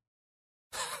here.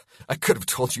 I could have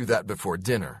told you that before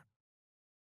dinner.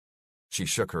 She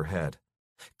shook her head.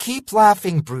 Keep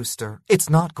laughing, Brewster. It's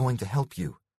not going to help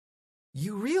you.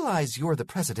 You realize you're the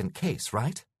precedent case,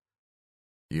 right?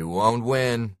 You won't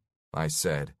win, I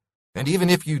said. And even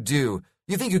if you do,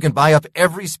 you think you can buy up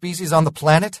every species on the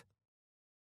planet?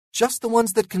 Just the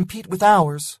ones that compete with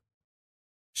ours.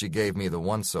 She gave me the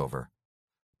once-over.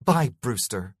 Bye,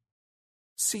 Brewster.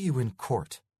 See you in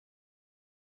court.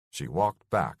 She walked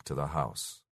back to the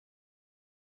house.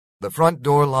 The front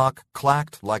door lock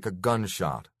clacked like a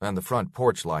gunshot, and the front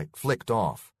porch light flicked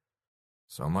off.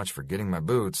 So much for getting my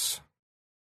boots.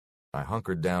 I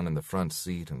hunkered down in the front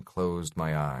seat and closed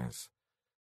my eyes.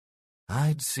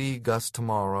 I'd see Gus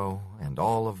tomorrow, and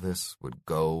all of this would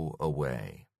go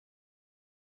away.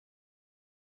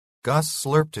 Gus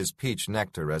slurped his peach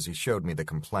nectar as he showed me the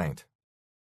complaint.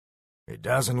 It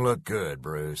doesn't look good,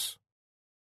 Bruce.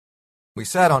 We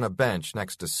sat on a bench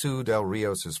next to Sue Del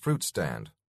Rios' fruit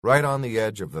stand, right on the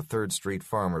edge of the 3rd Street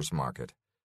Farmers Market.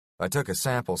 I took a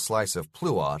sample slice of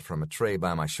pluot from a tray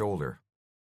by my shoulder.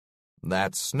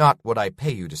 That's not what I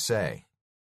pay you to say.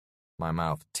 My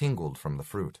mouth tingled from the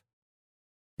fruit.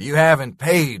 You haven't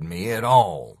paid me at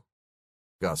all.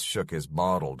 Gus shook his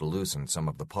bottle to loosen some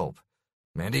of the pulp.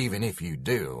 And even if you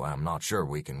do, I'm not sure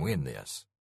we can win this.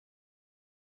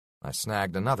 I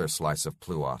snagged another slice of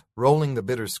pluot, rolling the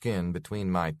bitter skin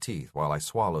between my teeth while I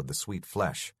swallowed the sweet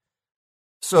flesh.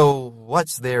 So,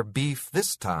 what's their beef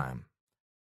this time?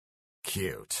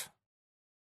 Cute.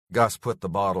 Gus put the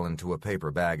bottle into a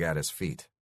paper bag at his feet.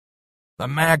 The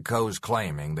Magco's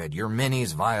claiming that your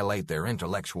minis violate their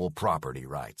intellectual property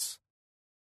rights.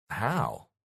 How?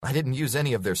 I didn't use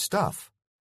any of their stuff.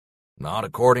 Not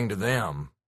according to them.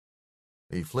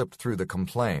 He flipped through the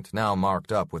complaint, now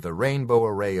marked up with a rainbow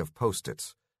array of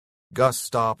Post-its. Gus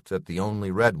stopped at the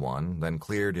only red one, then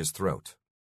cleared his throat.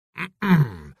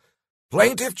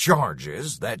 Plaintiff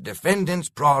charges that defendant's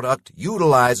product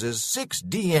utilizes 6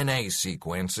 DNA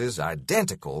sequences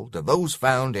identical to those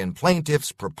found in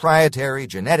plaintiff's proprietary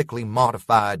genetically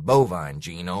modified bovine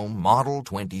genome, Model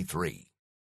 23.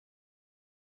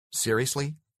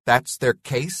 Seriously? That's their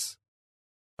case?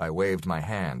 I waved my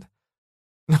hand.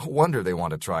 No wonder they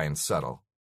want to try and settle.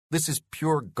 This is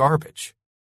pure garbage.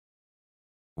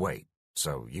 Wait,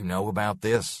 so you know about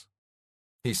this?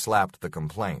 He slapped the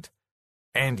complaint.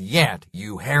 And yet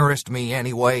you harassed me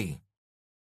anyway.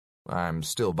 I'm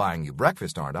still buying you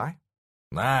breakfast, aren't I?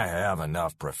 I have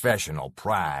enough professional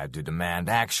pride to demand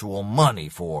actual money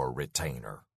for a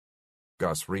retainer.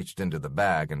 Gus reached into the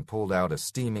bag and pulled out a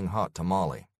steaming hot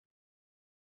tamale.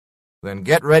 Then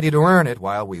get ready to earn it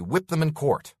while we whip them in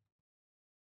court.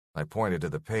 I pointed to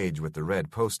the page with the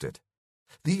red Post-it.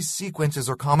 These sequences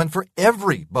are common for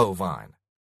every bovine.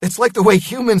 It's like the way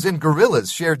humans and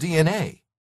gorillas share DNA.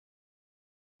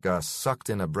 Gus sucked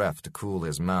in a breath to cool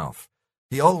his mouth.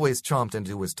 He always chomped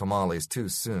into his tamales too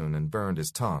soon and burned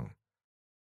his tongue.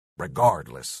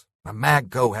 Regardless,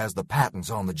 Magco has the patents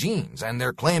on the genes, and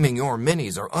they're claiming your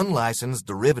minis are unlicensed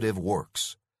derivative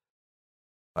works.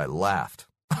 I laughed.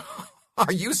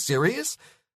 Are you serious?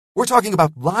 We're talking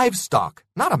about livestock,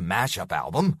 not a mashup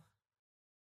album.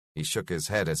 He shook his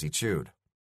head as he chewed.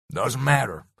 Doesn't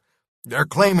matter. They're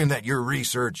claiming that your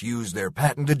research used their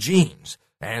patented genes,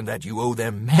 and that you owe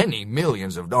them many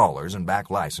millions of dollars in back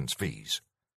license fees.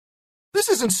 This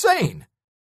is insane!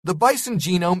 The bison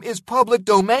genome is public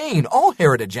domain. All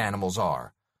heritage animals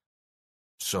are.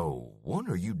 So, what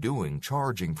are you doing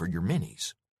charging for your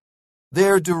minis?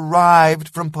 They're derived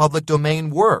from public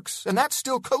domain works, and that's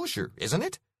still kosher, isn't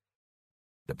it?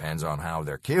 Depends on how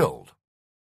they're killed.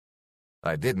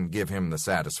 I didn't give him the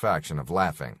satisfaction of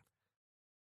laughing.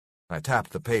 I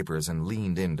tapped the papers and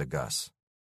leaned into Gus.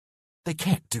 They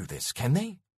can't do this, can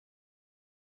they?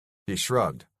 He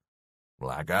shrugged.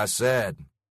 Like I said,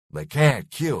 they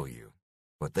can't kill you,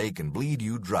 but they can bleed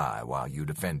you dry while you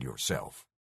defend yourself.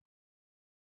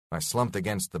 I slumped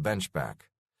against the bench back.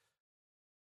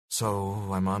 So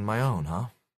I'm on my own, huh?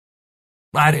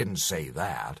 I didn't say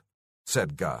that,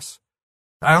 said Gus.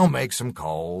 I'll make some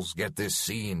calls, get this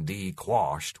C&D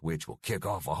quashed, which will kick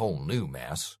off a whole new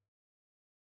mess.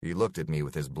 He looked at me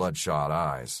with his bloodshot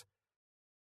eyes.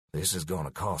 This is going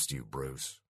to cost you,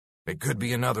 Bruce. It could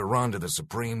be another run to the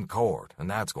Supreme Court, and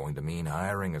that's going to mean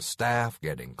hiring a staff,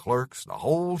 getting clerks, the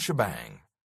whole shebang.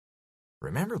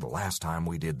 Remember the last time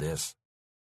we did this?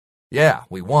 Yeah,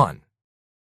 we won.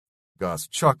 Gus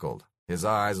chuckled, his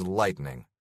eyes lightening.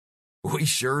 We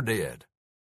sure did.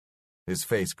 His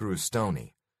face grew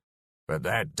stony. But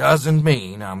that doesn't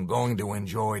mean I'm going to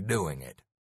enjoy doing it.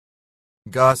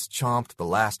 Gus chomped the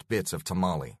last bits of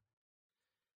tamale.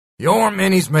 Your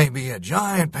minis may be a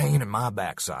giant pain in my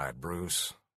backside,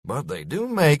 Bruce, but they do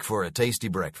make for a tasty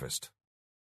breakfast.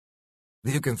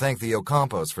 You can thank the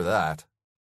Ocampos for that.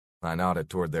 I nodded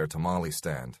toward their tamale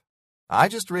stand. I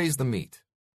just raised the meat.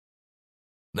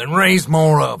 Then raise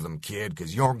more of them, kid,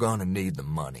 'cause you're gonna need the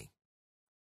money.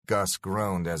 Gus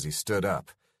groaned as he stood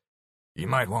up. You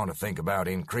might want to think about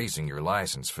increasing your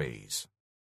license fees.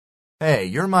 Hey,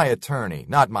 you're my attorney,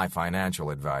 not my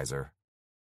financial advisor.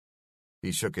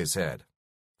 He shook his head.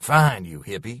 Fine, you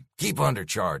hippie. Keep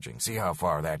undercharging. See how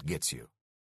far that gets you.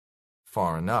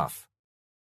 Far enough.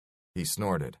 He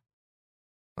snorted.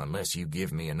 Unless you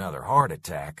give me another heart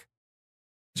attack.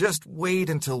 Just wait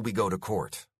until we go to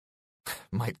court.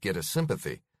 Might get a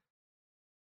sympathy.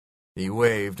 He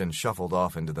waved and shuffled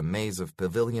off into the maze of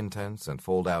pavilion tents and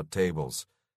fold-out tables.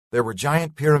 There were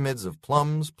giant pyramids of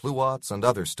plums, pluots, and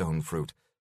other stone fruit,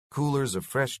 coolers of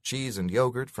fresh cheese and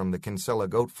yogurt from the Kinsella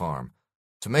goat farm,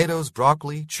 tomatoes,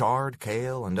 broccoli, chard,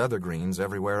 kale, and other greens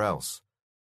everywhere else.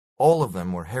 All of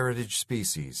them were heritage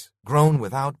species, grown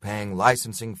without paying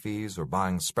licensing fees or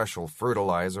buying special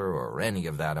fertilizer or any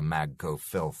of that Amagco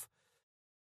filth.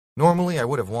 Normally, I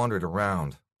would have wandered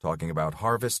around, talking about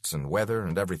harvests and weather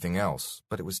and everything else,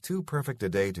 but it was too perfect a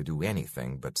day to do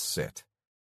anything but sit.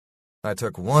 I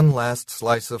took one last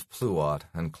slice of pluot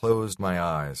and closed my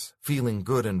eyes, feeling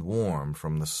good and warm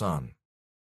from the sun.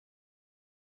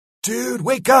 Dude,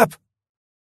 wake up!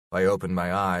 I opened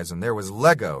my eyes, and there was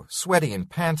Lego, sweaty and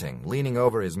panting, leaning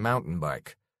over his mountain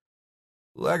bike.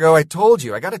 Lego, I told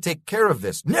you, I gotta take care of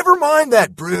this. Never mind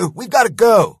that, Brew. We've gotta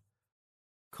go.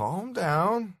 Calm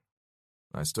down.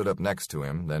 I stood up next to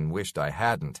him, then wished I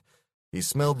hadn't. He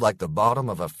smelled like the bottom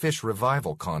of a Fish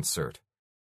revival concert.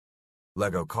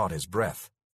 Lego caught his breath.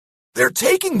 They're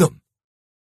taking them!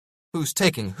 Who's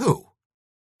taking who?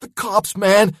 The cops,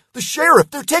 man! The sheriff!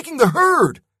 They're taking the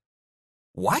herd!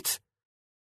 What?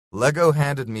 Lego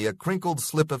handed me a crinkled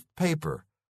slip of paper.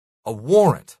 A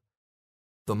warrant.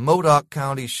 The Modoc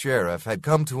County Sheriff had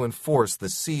come to enforce the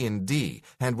C&D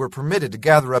and were permitted to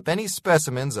gather up any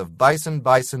specimens of Bison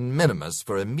minimus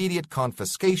for immediate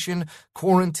confiscation,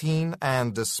 quarantine,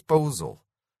 and disposal.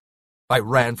 I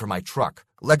ran for my truck,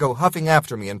 Lego huffing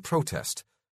after me in protest.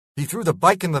 He threw the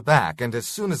bike in the back, and as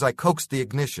soon as I coaxed the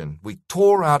ignition, we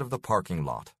tore out of the parking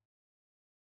lot.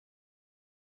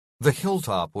 The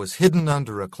hilltop was hidden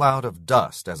under a cloud of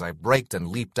dust as I braked and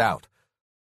leaped out.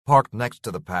 Parked next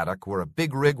to the paddock were a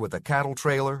big rig with a cattle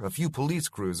trailer, a few police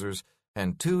cruisers,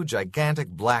 and 2 gigantic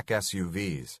black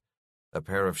SUVs. A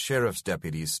pair of sheriff's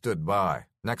deputies stood by,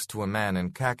 next to a man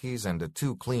in khakis and a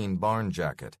too-clean barn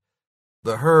jacket.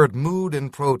 The herd mooed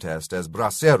in protest as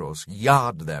braceros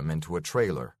yawed them into a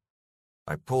trailer.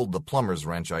 I pulled the plumber's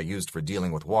wrench I used for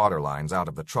dealing with water lines out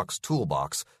of the truck's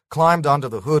toolbox, climbed onto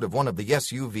the hood of one of the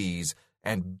SUVs,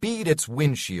 and beat its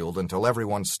windshield until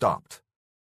everyone stopped.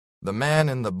 The man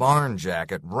in the barn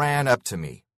jacket ran up to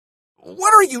me.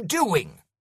 What are you doing?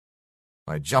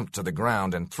 I jumped to the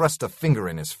ground and thrust a finger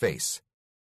in his face.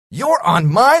 You're on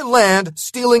my land,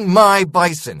 stealing my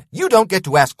bison. You don't get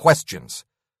to ask questions.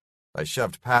 I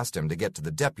shoved past him to get to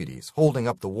the deputies, holding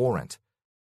up the warrant.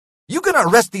 You gonna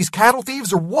arrest these cattle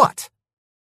thieves or what?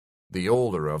 The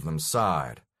older of them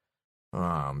sighed.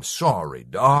 "I'm sorry,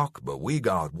 Doc, but we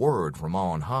got word from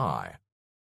on high."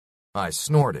 I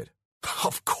snorted.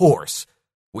 "Of course!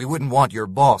 We wouldn't want your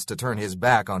boss to turn his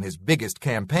back on his biggest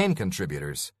campaign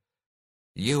contributors."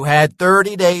 "You had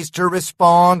 30 days to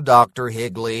respond, Dr.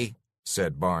 Higley,"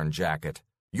 said Barn Jacket.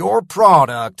 "Your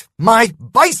product—" "My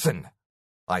bison!"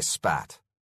 I spat.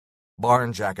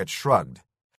 Barn Jacket shrugged.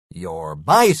 "Your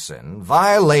bison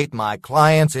violate my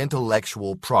client's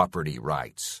intellectual property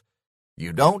rights.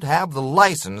 You don't have the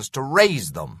license to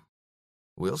raise them."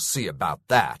 "We'll see about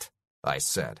that," I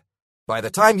said. "By the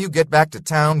time you get back to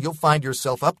town, you'll find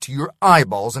yourself up to your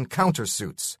eyeballs in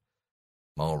countersuits."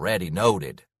 "Already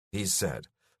noted," he said,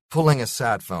 pulling a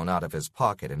sat phone out of his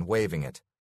pocket and waving it.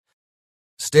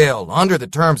 "Still, under the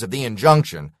terms of the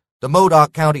injunction, the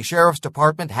Modoc County Sheriff's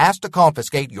Department has to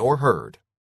confiscate your herd."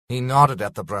 He nodded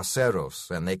at the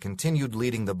braceros, and they continued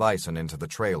leading the bison into the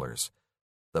trailers.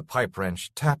 The pipe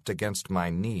wrench tapped against my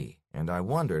knee, and I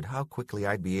wondered how quickly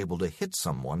I'd be able to hit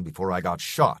someone before I got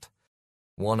shot.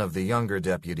 One of the younger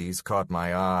deputies caught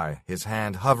my eye, his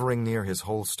hand hovering near his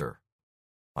holster.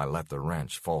 I let the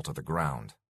wrench fall to the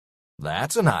ground.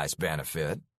 "That's a nice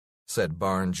benefit," said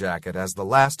Barn Jacket as the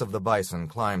last of the bison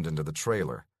climbed into the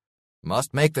trailer.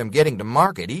 "Must make them getting to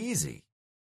market easy."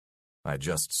 I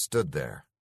just stood there.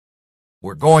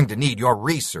 "We're going to need your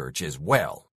research as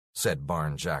well," said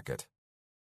Barn Jacket.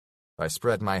 I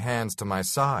spread my hands to my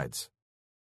sides.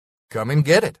 "Come and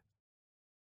get it."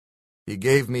 He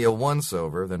gave me a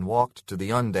once-over, then walked to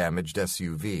the undamaged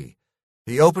SUV.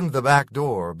 He opened the back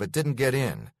door, but didn't get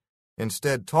in,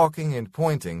 instead talking and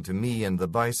pointing to me and the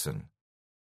bison.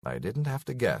 I didn't have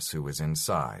to guess who was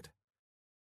inside.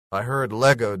 I heard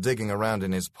Lego digging around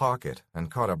in his pocket and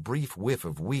caught a brief whiff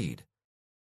of weed.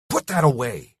 "Put that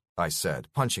away," I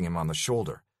said, punching him on the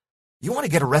shoulder. "You want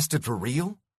to get arrested for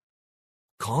real?"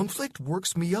 "Conflict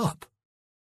works me up."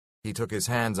 He took his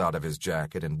hands out of his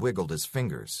jacket and wiggled his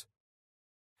fingers.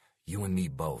 "You and me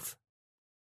both."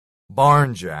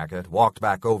 Barn Jacket walked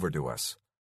back over to us.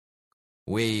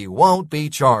 "We won't be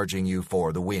charging you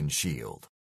for the windshield,"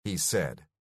 he said,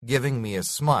 giving me a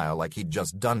smile like he'd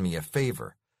just done me a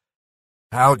favor.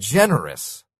 "How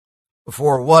generous."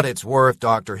 "For what it's worth,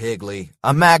 Dr. Higley,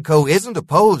 a Magco isn't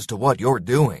opposed to what you're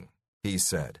doing," he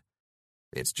said.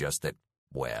 "It's just that,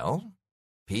 well,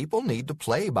 people need to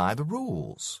play by the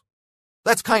rules.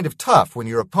 That's kind of tough when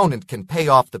your opponent can pay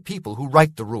off the people who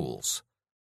write the rules."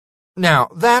 "Now,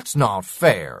 that's not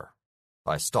fair."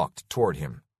 I stalked toward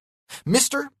him.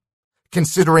 "Mister,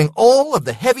 considering all of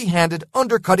the heavy-handed,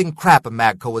 undercutting crap a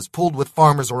Magco has pulled with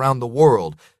farmers around the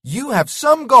world, you have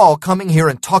some gall coming here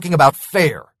and talking about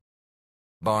fair."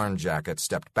 Barn Jacket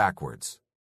stepped backwards.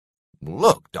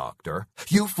 "Look, Doctor,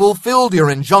 you fulfilled your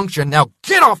injunction, now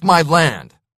get off my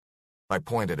land!" I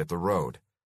pointed at the road.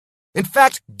 "In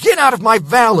fact, get out of my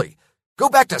valley! Go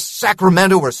back to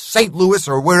Sacramento or St. Louis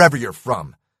or wherever you're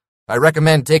from. I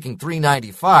recommend taking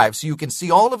 395 so you can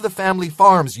see all of the family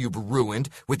farms you've ruined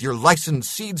with your licensed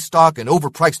seed stock and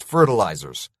overpriced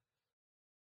fertilizers."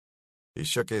 He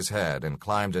shook his head and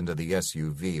climbed into the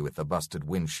SUV with the busted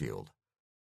windshield.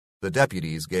 The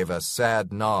deputies gave us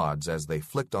sad nods as they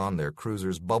flicked on their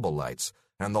cruiser's bubble lights,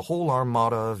 and the whole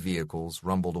armada of vehicles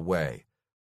rumbled away,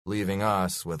 leaving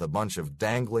us with a bunch of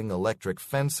dangling electric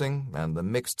fencing and the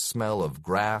mixed smell of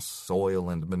grass, soil,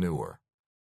 and manure.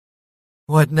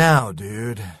 "What now,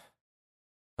 dude?"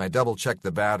 I double-checked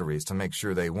the batteries to make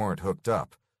sure they weren't hooked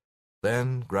up,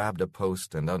 then grabbed a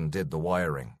post and undid the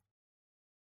wiring.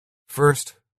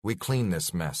 "First, we clean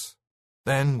this mess.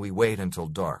 Then we wait until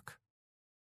dark."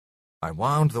 I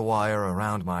wound the wire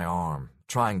around my arm,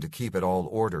 trying to keep it all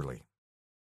orderly.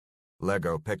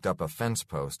 Lego picked up a fence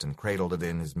post and cradled it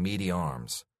in his meaty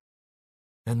arms.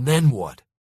 "And then what?"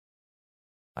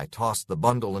 I tossed the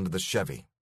bundle into the Chevy.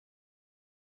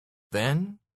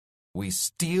 "Then we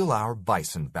steal our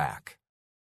bison back."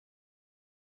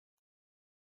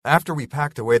 After we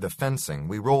packed away the fencing,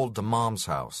 we rolled to Mom's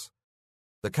house.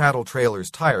 The cattle trailer's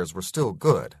tires were still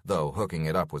good, though hooking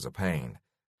it up was a pain.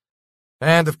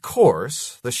 And, of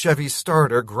course, the Chevy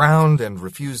starter ground and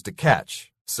refused to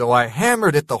catch, so I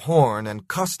hammered at the horn and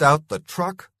cussed out the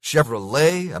truck,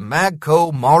 Chevrolet, a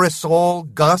Magco,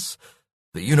 Marisol, Gus,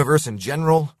 the universe in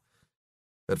general.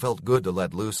 It felt good to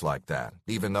let loose like that,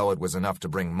 even though it was enough to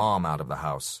bring Mom out of the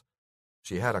house.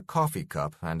 She had a coffee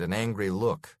cup and an angry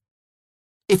look.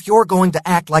 "If you're going to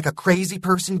act like a crazy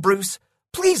person, Bruce,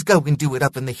 please go and do it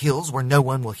up in the hills where no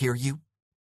one will hear you."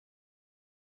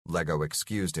 Lego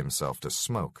excused himself to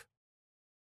smoke.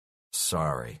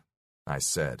 "Sorry," I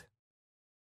said.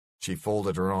 She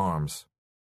folded her arms.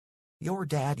 "Your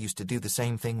dad used to do the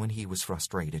same thing when he was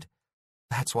frustrated.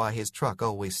 That's why his truck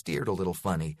always steered a little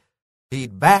funny.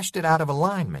 He'd bashed it out of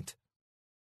alignment.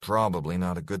 Probably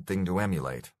not a good thing to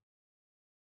emulate.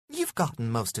 You've gotten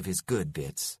most of his good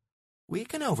bits. We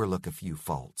can overlook a few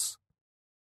faults.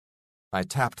 I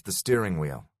tapped the steering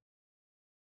wheel.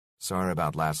 Sorry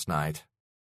about last night.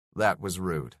 That was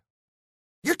rude.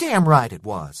 You're damn right it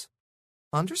was.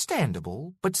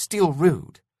 Understandable, but still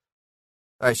rude.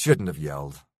 I shouldn't have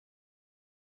yelled.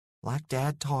 Like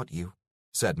Dad taught you,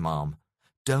 said Mom.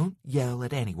 Don't yell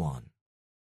at anyone.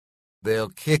 They'll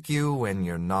kick you when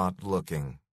you're not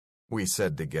looking, we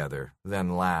said together,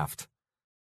 then laughed.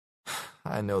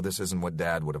 I know this isn't what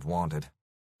Dad would have wanted,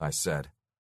 I said.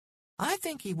 I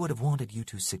think he would have wanted you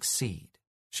to succeed,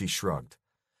 she shrugged.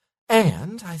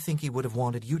 And I think he would have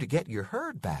wanted you to get your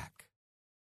herd back.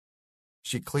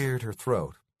 She cleared her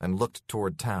throat and looked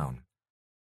toward town.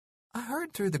 I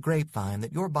heard through the grapevine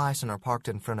that your bison are parked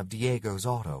in front of Diego's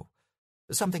auto.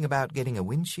 Something about getting a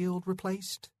windshield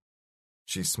replaced?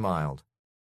 She smiled.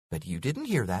 But you didn't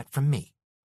hear that from me.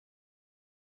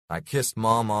 I kissed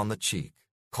Mom on the cheek,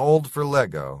 called for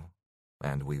Lego,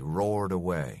 and we roared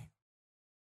away.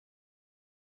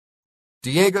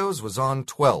 Diego's was on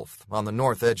 12th, on the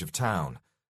north edge of town.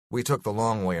 We took the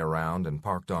long way around and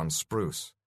parked on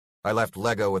Spruce. I left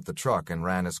Lego at the truck and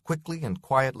ran as quickly and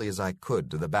quietly as I could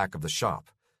to the back of the shop.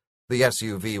 The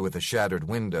SUV with the shattered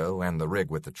window and the rig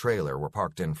with the trailer were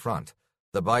parked in front,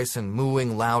 the bison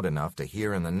mooing loud enough to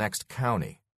hear in the next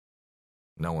county.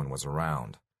 No one was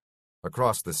around.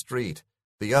 Across the street,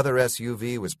 the other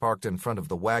SUV was parked in front of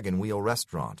the Wagon Wheel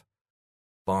restaurant.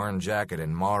 Barn Jacket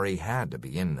and Maury had to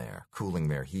be in there, cooling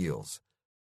their heels.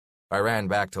 I ran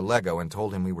back to Lego and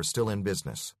told him we were still in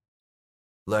business.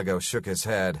 Lego shook his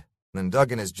head, then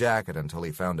dug in his jacket until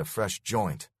he found a fresh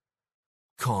joint.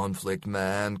 "Conflict,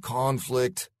 man,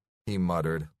 conflict," he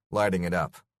muttered, lighting it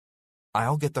up.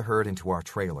 "I'll get the herd into our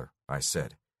trailer," I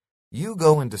said. "You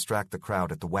go and distract the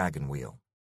crowd at the Wagon Wheel."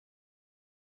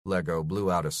 Lego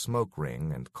blew out a smoke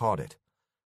ring and caught it.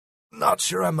 "Not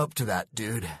sure I'm up to that,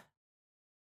 dude."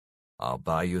 "I'll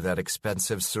buy you that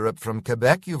expensive syrup from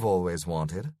Quebec you've always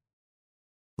wanted."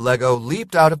 Lego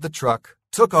leaped out of the truck,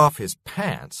 took off his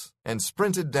pants, and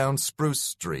sprinted down Spruce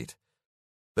Street.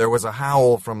 There was a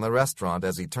howl from the restaurant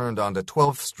as he turned onto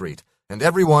 12th Street, and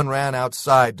everyone ran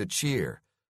outside to cheer.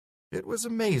 It was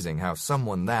amazing how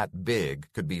someone that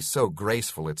big could be so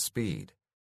graceful at speed.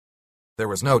 There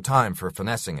was no time for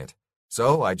finessing it,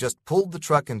 so I just pulled the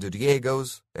truck into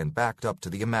Diego's and backed up to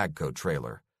the Imagco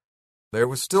trailer. There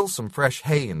was still some fresh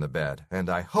hay in the bed, and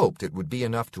I hoped it would be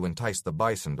enough to entice the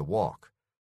bison to walk.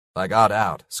 I got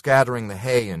out, scattering the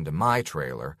hay into my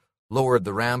trailer, lowered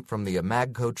the ramp from the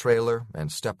Imagco trailer,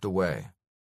 and stepped away.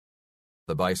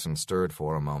 The bison stirred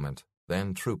for a moment,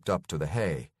 then trooped up to the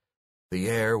hay. The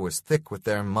air was thick with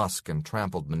their musk and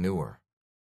trampled manure.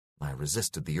 I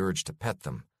resisted the urge to pet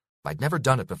them. I'd never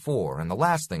done it before, and the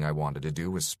last thing I wanted to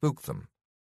do was spook them.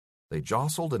 They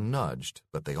jostled and nudged,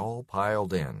 but they all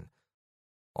piled in.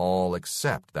 All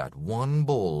except that one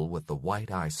bull with the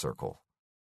white eye circle.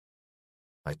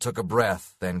 I took a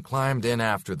breath, then climbed in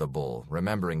after the bull,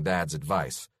 remembering Dad's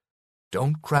advice.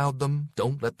 Don't crowd them,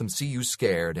 don't let them see you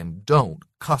scared, and don't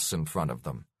cuss in front of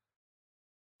them.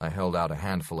 I held out a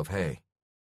handful of hay.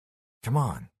 "Come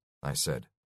on," I said.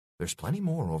 "There's plenty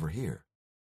more over here."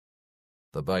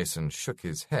 The bison shook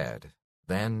his head,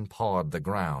 then pawed the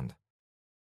ground.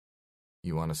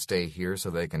 "You want to stay here so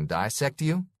they can dissect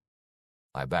you?"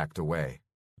 I backed away.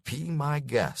 "Be my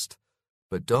guest.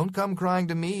 But don't come crying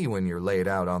to me when you're laid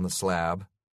out on the slab."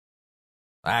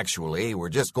 "Actually, we're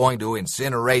just going to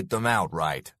incinerate them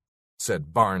outright,"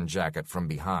 said Barn Jacket from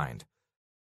behind.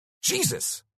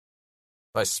 "Jesus!"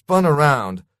 I spun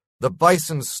around. The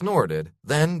bison snorted,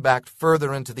 then backed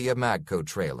further into the Imagco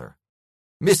trailer.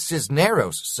 "Miss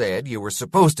Cisneros said you were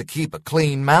supposed to keep a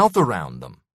clean mouth around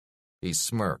them." He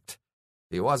smirked.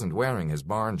 He wasn't wearing his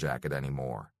barn jacket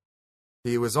anymore.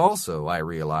 He was also, I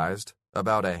realized,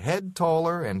 about a head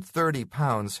taller and 30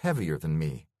 pounds heavier than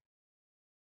me.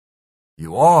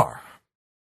 "You are."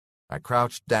 I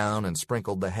crouched down and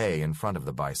sprinkled the hay in front of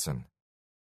the bison.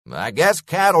 "I guess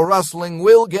cattle rustling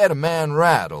will get a man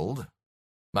rattled."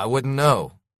 "I wouldn't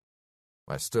know."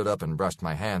 I stood up and brushed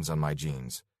my hands on my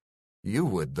jeans. "You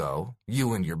would, though,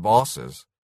 you and your bosses.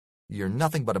 You're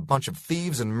nothing but a bunch of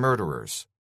thieves and murderers."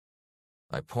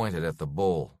 I pointed at the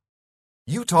bull.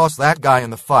 "You toss that guy in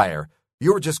the fire,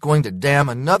 you're just going to damn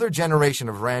another generation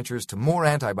of ranchers to more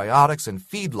antibiotics and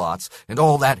feedlots and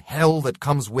all that hell that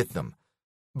comes with them.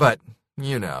 But,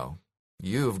 you know,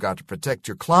 you've got to protect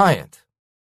your client.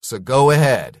 So go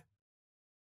ahead."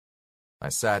 I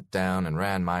sat down and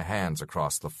ran my hands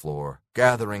across the floor,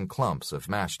 gathering clumps of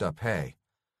mashed-up hay.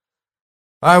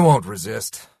 I won't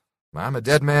resist. I'm a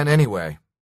dead man anyway.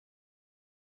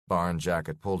 Barn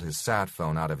Jacket pulled his sat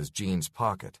phone out of his jeans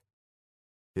pocket.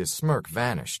 His smirk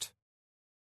vanished.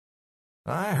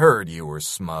 I heard you were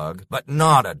smug, but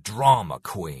not a drama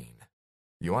queen.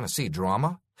 You want to see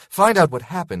drama? Find out what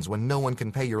happens when no one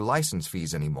can pay your license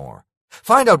fees anymore.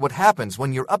 Find out what happens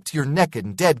when you're up to your neck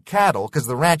in dead cattle because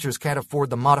the ranchers can't afford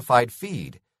the modified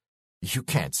feed. You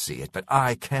can't see it, but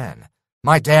I can.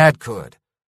 My dad could.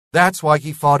 That's why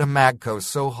he fought a Magco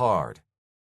so hard.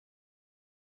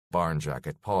 Barn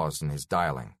Jacket paused in his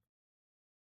dialing.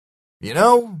 You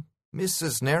know, Miss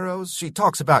Cisneros, she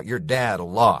talks about your dad a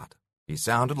lot. He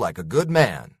sounded like a good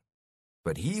man.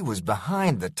 But he was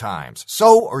behind the times.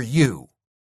 So are you.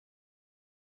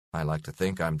 I like to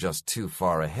think I'm just too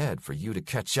far ahead for you to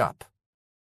catch up.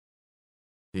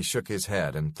 He shook his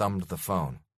head and thumbed the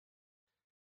phone.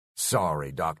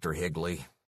 Sorry, Dr. Higley.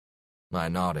 I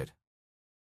nodded.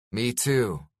 Me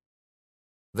too.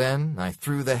 Then I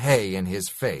threw the hay in his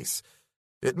face.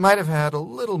 It might have had a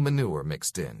little manure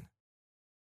mixed in.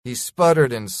 He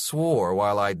sputtered and swore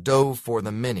while I dove for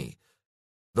the Mini.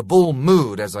 The bull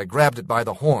mooed as I grabbed it by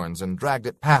the horns and dragged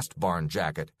it past Barn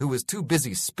Jacket, who was too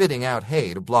busy spitting out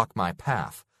hay to block my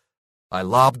path. I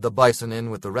lobbed the bison in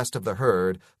with the rest of the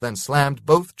herd, then slammed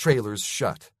both trailers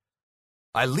shut.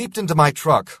 I leaped into my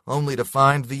truck, only to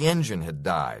find the engine had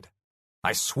died.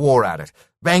 I swore at it,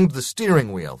 banged the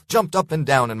steering wheel, jumped up and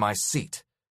down in my seat.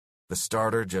 The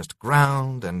starter just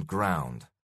ground and ground.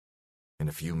 In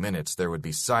a few minutes there would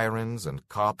be sirens and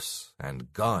cops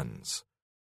and guns.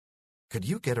 Could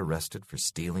you get arrested for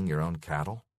stealing your own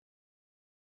cattle?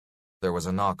 There was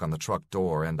a knock on the truck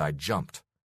door, and I jumped.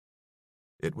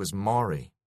 It was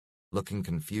Maury, looking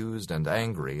confused and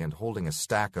angry and holding a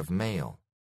stack of mail.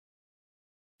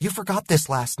 You forgot this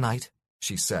last night,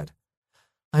 she said.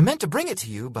 I meant to bring it to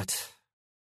you, but...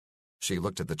 She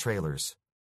looked at the trailers.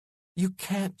 You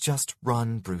can't just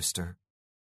run, Brewster.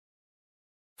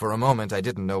 For a moment I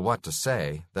didn't know what to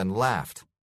say, then laughed.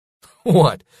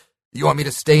 What? You want me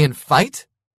to stay and fight?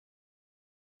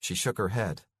 She shook her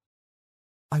head.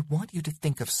 I want you to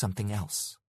think of something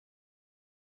else.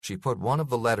 She put one of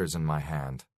the letters in my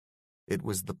hand. It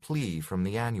was the plea from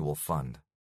the annual fund.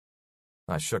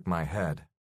 I shook my head.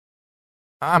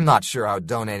 I'm not sure how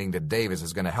donating to Davis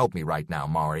is going to help me right now,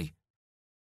 Maury.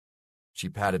 She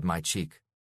patted my cheek.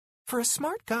 For a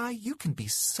smart guy, you can be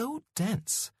so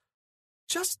dense.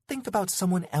 Just think about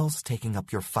someone else taking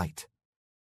up your fight.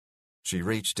 She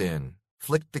reached in,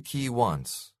 flicked the key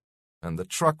once, and the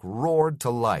truck roared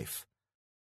to life.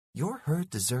 Your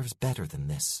herd deserves better than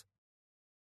this.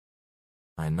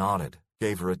 I nodded,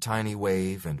 gave her a tiny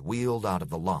wave, and wheeled out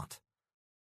of the lot.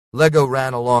 Lego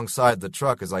ran alongside the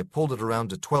truck as I pulled it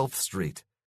around to 12th Street.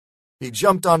 He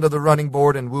jumped onto the running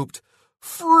board and whooped,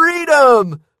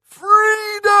 Freedom!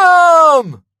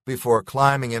 Freedom! Before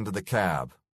climbing into the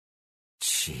cab.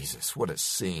 Jesus, what a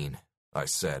scene, I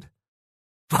said.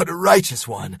 But a righteous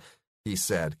one, he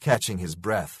said, catching his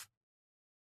breath.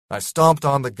 I stomped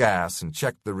on the gas and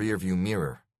checked the rearview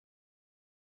mirror.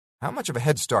 How much of a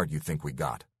head start you think we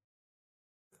got?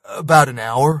 About an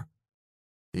hour.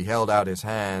 He held out his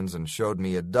hands and showed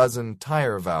me a dozen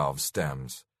tire valve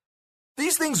stems.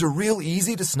 These things are real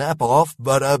easy to snap off,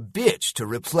 but a bitch to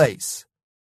replace.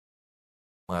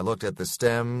 I looked at the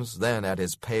stems, then at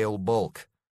his pale bulk.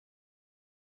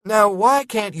 Now, why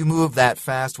can't you move that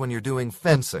fast when you're doing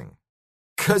fencing?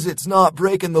 'Cause it's not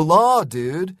breaking the law,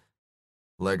 dude.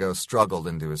 Lego struggled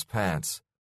into his pants.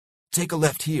 Take a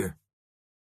left here.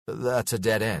 That's a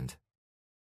dead end.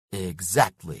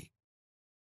 Exactly.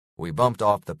 We bumped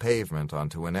off the pavement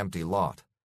onto an empty lot.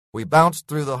 We bounced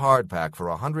through the hardpack for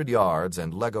 100 yards,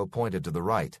 and Lego pointed to the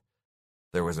right.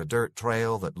 There was a dirt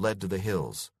trail that led to the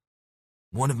hills.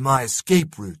 One of my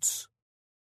escape routes.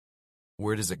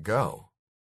 Where does it go?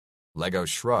 Lego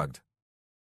shrugged.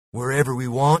 Wherever we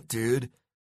want, dude.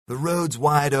 The road's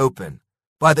wide open.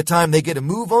 By the time they get a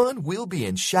move on, we'll be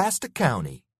in Shasta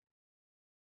County.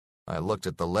 I looked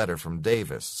at the letter from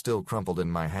Davis, still crumpled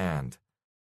in my hand.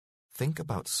 Think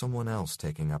about someone else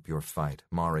taking up your fight,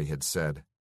 Maury had said.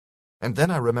 And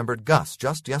then I remembered Gus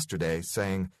just yesterday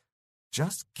saying,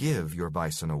 just give your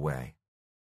bison away.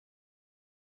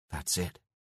 That's it,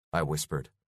 I whispered.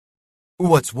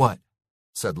 What's what?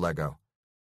 Said Lego.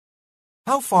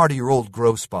 How far to your old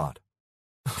grow spot?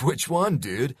 Which one,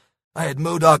 dude? I had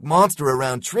Modoc Monster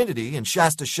around Trinity and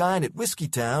Shasta Shine at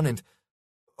Whiskeytown and...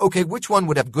 Okay, which one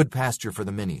would have good pasture for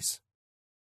the minis?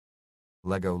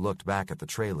 Lego looked back at the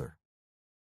trailer.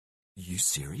 You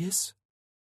serious?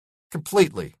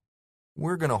 Completely.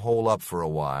 We're going to hole up for a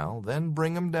while, then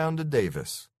bring 'em down to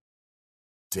Davis.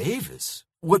 Davis?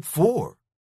 What for?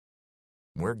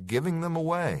 We're giving them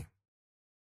away.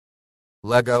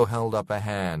 Lego held up a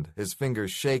hand, his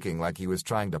fingers shaking like he was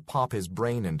trying to pop his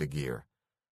brain into gear.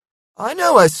 I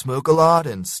know I smoke a lot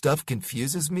and stuff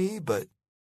confuses me, but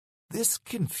this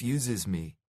confuses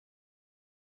me.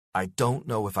 I don't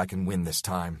know if I can win this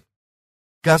time.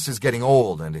 Gus is getting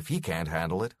old, and if he can't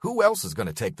handle it, who else is going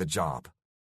to take the job?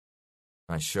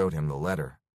 I showed him the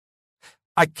letter.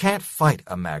 I can't fight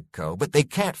a Magco, but they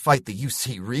can't fight the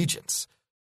UC Regents.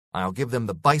 I'll give them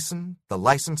the bison, the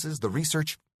licenses, the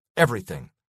research, everything.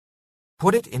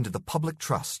 Put it into the public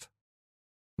trust.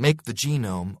 Make the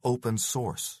genome open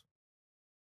source.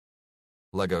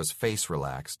 Lego's face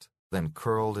relaxed, then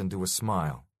curled into a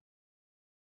smile.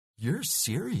 You're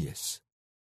serious?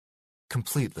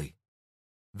 Completely.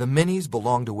 The minis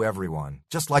belong to everyone,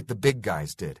 just like the big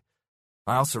guys did.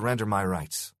 I'll surrender my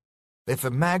rights. If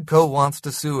a Magco wants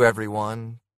to sue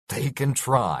everyone, they can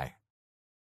try.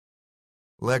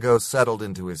 Lego settled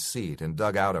into his seat and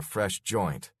dug out a fresh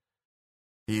joint.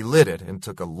 He lit it and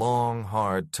took a long,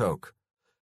 hard toke.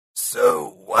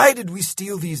 So, why did we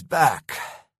steal these back?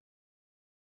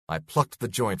 I plucked the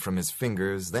joint from his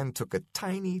fingers, then took a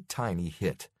tiny, tiny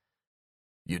hit.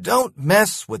 You don't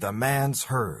mess with a man's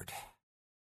herd.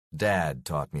 Dad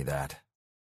taught me that.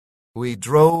 We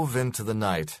drove into the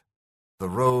night, the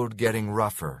road getting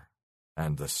rougher,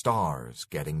 and the stars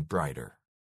getting brighter.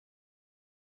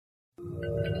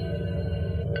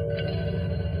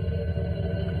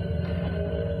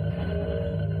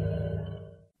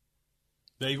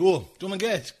 There you go. Don't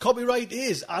forget, copyright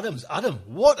is Adam's. Adam,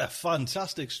 what a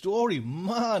fantastic story.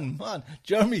 Man.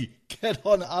 Jeremy, get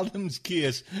on Adam's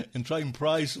case and try and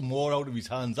prise some more out of his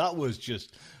hands. That was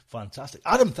just fantastic.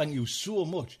 Adam, thank you so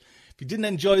much. If you didn't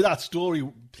enjoy that story,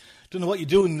 don't know what you're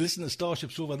doing, listen to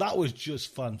Starship Sofa. That was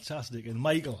just fantastic. And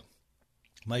Michael,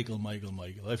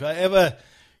 if I ever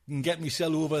can get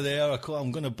myself over there,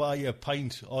 I'm going to buy you a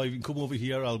pint, or you can come over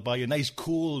here, I'll buy you a nice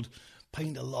cold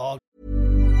pint of lager.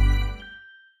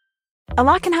 A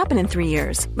lot can happen in 3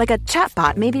 years, like a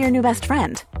chatbot may be your new best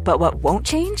friend. But what won't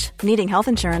change? Needing health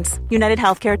insurance. United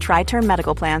Healthcare Tri-Term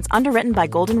Medical Plans, underwritten by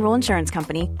Golden Rule Insurance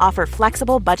Company, offer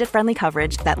flexible, budget-friendly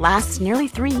coverage that lasts nearly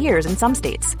 3 years in some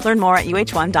states. Learn more at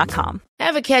uh1.com.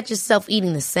 Ever catch yourself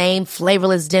eating the same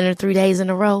flavorless dinner 3 days in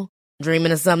a row?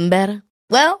 Dreaming of something better?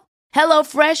 Well,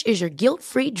 HelloFresh is your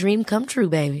guilt-free dream come true,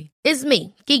 baby. It's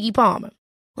me, Keke Palmer.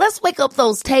 Let's wake up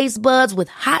those taste buds with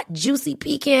hot, juicy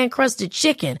pecan-crusted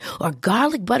chicken or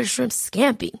garlic butter shrimp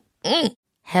scampi.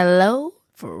 Hello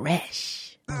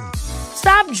Fresh.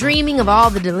 Stop dreaming of all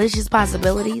the delicious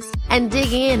possibilities and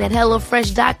dig in at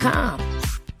HelloFresh.com.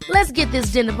 Let's get this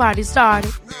dinner party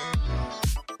started.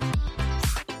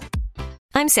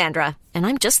 I'm Sandra, and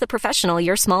I'm just the professional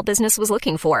your small business was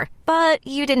looking for. But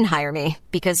you didn't hire me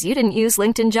because you didn't use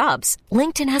LinkedIn Jobs.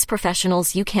 LinkedIn has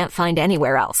professionals you can't find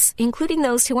anywhere else, including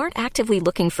those who aren't actively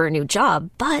looking for a new job,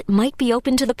 but might be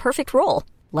open to the perfect role,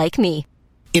 like me.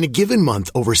 In a given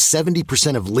month, over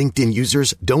 70% of LinkedIn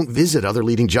users don't visit other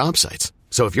leading job sites.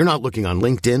 So if you're not looking on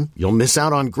LinkedIn, you'll miss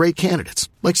out on great candidates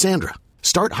like Sandra.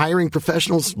 Start hiring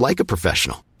professionals like a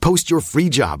professional. Post your free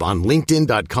job on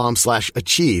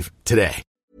linkedin.com/achieve today.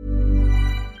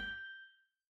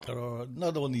 There are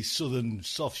another one of these southern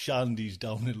soft shandies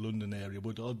down in the London area,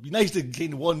 but it'd be nice to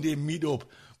kind of one day meet up.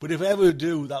 But if I ever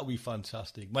do, that would be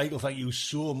fantastic. Michael, thank you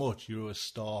so much. You're a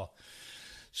star.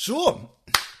 So,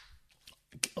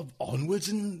 onwards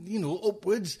and,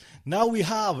 upwards. Now we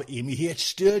have Amy H.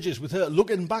 Sturgis with her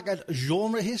looking back at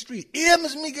genre history.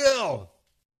 Ames, me girl!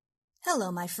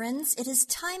 Hello, my friends. It is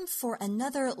time for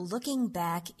another looking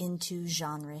back into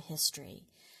genre history.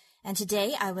 And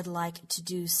today I would like to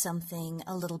do something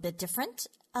a little bit different.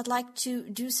 I'd like to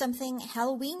do something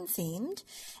Halloween themed.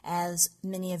 As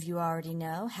many of you already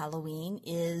know, Halloween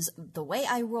is the way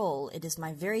I roll. It is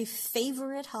my very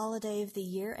favorite holiday of the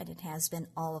year, and it has been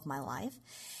all of my life.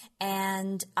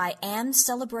 And I am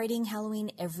celebrating Halloween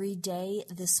every day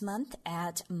this month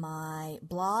at my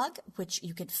blog, which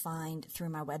you can find through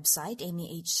my website,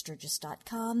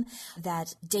 amyhsturgis.com.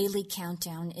 That daily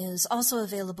countdown is also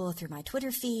available through my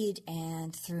Twitter feed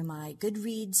and through my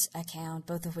Goodreads account,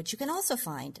 both of which you can also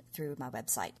find through my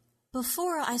website.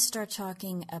 Before I start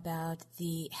talking about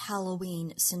the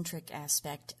Halloween-centric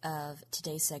aspect of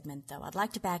today's segment, though, I'd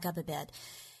like to back up a bit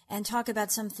and talk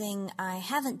about something I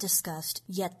haven't discussed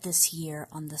yet this year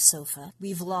on the sofa.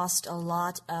 We've lost a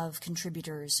lot of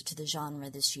contributors to the genre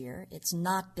this year. It's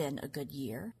not been a good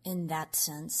year in that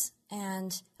sense.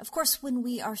 And, of course, when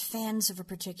we are fans of a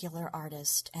particular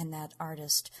artist and that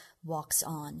artist walks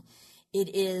on,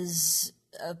 It is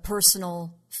a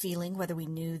personal feeling, whether we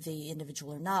knew the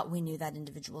individual or not. We knew that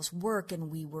individual's work, and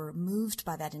we were moved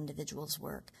by that individual's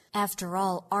work. After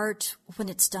all, art, when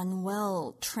it's done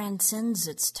well, transcends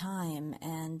its time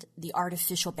and the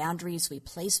artificial boundaries we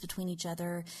place between each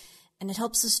other, and it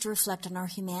helps us to reflect on our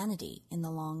humanity in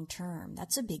the long term.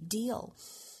 That's a big deal.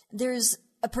 There's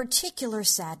a particular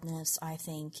sadness, I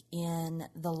think, in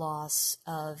the loss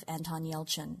of Anton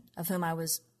Yelchin, of whom I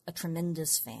was a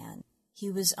tremendous fan. He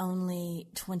was only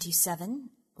 27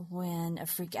 when a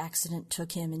freak accident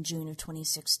took him in June of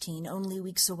 2016, only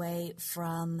weeks away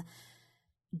from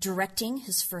directing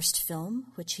his first film,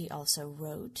 which he also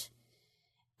wrote.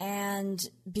 And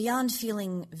beyond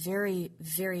feeling very,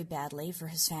 very badly for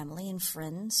his family and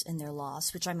friends in their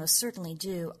loss, which I most certainly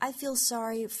do, I feel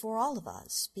sorry for all of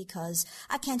us, because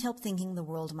I can't help thinking the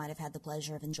world might have had the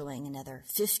pleasure of enjoying another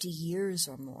 50 years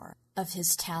or more of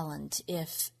his talent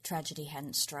if tragedy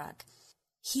hadn't struck.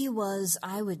 He was,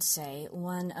 I would say,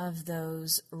 one of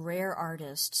those rare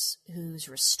artists whose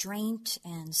restraint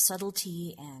and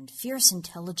subtlety and fierce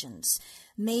intelligence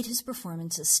made his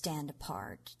performances stand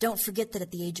apart. Don't forget that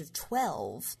at the age of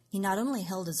 12, he not only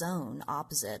held his own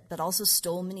opposite, but also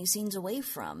stole many scenes away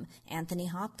from Anthony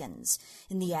Hopkins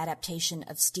in the adaptation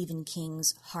of Stephen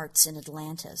King's Hearts in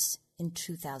Atlantis in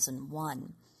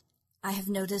 2001. I have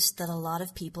noticed that a lot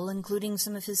of people, including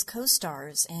some of his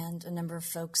co-stars and a number of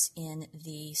folks in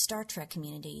the Star Trek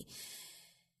community,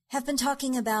 have been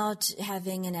talking about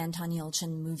having an Anton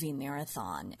Yelchin movie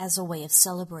marathon as a way of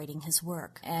celebrating his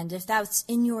work. And if that's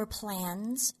in your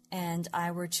plans, and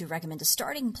I were to recommend a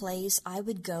starting place, I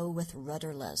would go with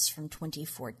Rudderless from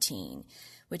 2014,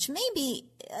 which may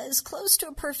be as close to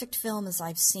a perfect film as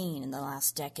I've seen in the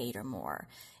last decade or more.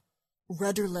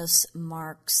 Rudderless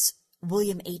marks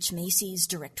William H. Macy's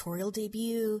directorial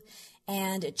debut,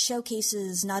 and it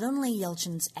showcases not only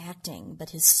Yelchin's acting,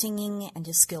 but his singing and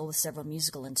his skill with several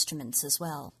musical instruments as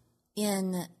well.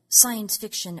 In science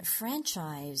fiction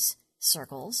franchise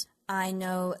circles, I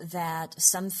know that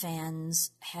some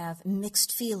fans have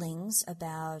mixed feelings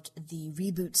about the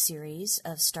reboot series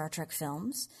of Star Trek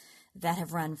films that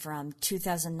have run from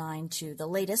 2009 to the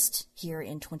latest here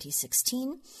in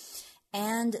 2016.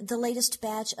 And the latest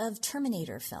batch of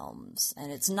Terminator films.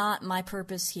 And it's not my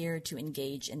purpose here to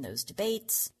engage in those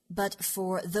debates, but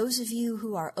for those of you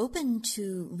who are open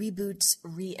to reboots,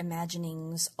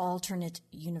 reimaginings, alternate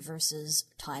universes,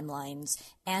 timelines,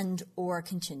 and or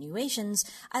continuations,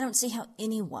 I don't see how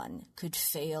anyone could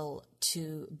fail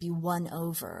to be won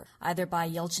over, either by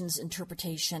Yelchin's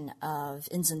interpretation of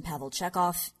Ensign Pavel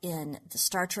Chekhov in the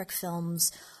Star Trek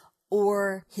films,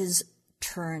 or his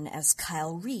turn as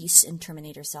Kyle Reese in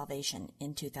Terminator Salvation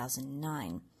in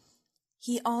 2009.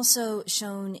 He also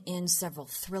shone in several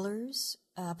thrillers,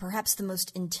 perhaps the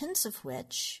most intense of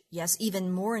which, yes,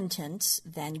 even more intense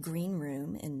than Green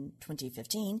Room in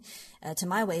 2015, to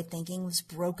my way of thinking, was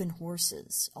Broken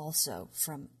Horses, also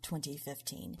from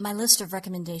 2015. My list of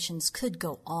recommendations could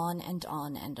go on and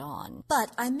on and on.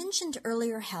 But I mentioned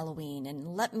earlier Halloween,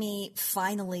 and let me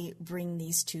finally bring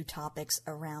these two topics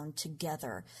around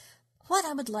together. What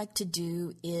I would like to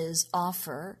do is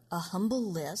offer a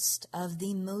humble list of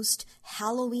the most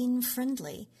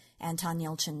Halloween-friendly Anton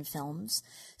Yelchin films.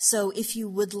 So if you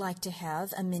would like to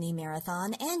have a mini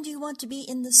marathon and you want to be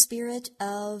in the spirit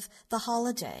of the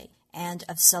holiday and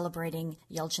of celebrating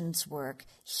Yelchin's work,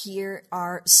 here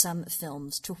are some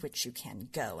films to which you can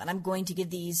go. And I'm going to give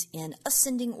these in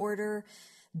ascending order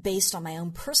based on my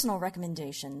own personal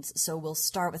recommendations. So we'll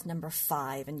start with number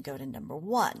 5 and go to number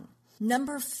 1.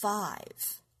 Number 5,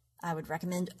 I would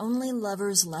recommend Only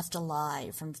Lovers Left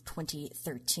Alive from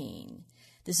 2013.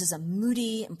 This is a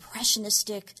moody,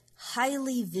 impressionistic,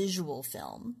 highly visual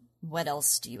film. What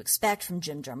else do you expect from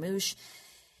Jim Jarmusch?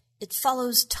 It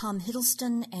follows Tom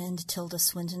Hiddleston and Tilda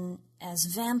Swinton as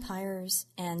vampires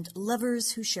and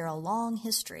lovers who share a long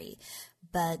history,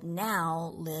 but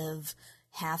now live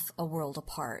half a world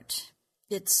apart.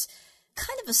 It's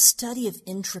kind of a study of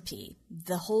entropy.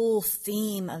 The whole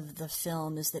theme of the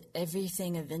film is that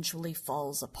everything eventually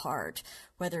falls apart,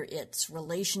 whether it's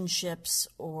relationships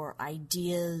or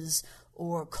ideas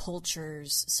or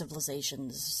cultures,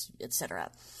 civilizations,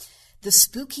 etc. The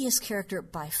spookiest character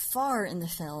by far in the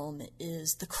film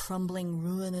is the crumbling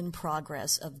ruin in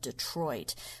progress of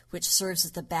Detroit, which serves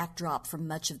as the backdrop for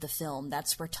much of the film.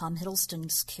 That's where Tom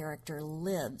Hiddleston's character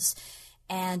lives.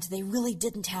 And they really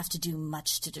didn't have to do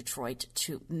much to Detroit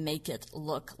to make it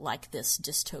look like this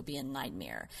dystopian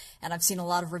nightmare. And I've seen a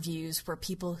lot of reviews where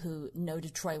people who know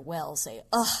Detroit well say,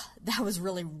 "Ugh, that was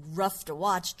really rough to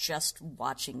watch, just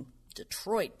watching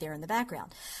Detroit there in the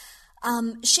background."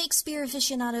 Shakespeare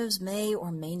aficionados may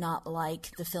or may not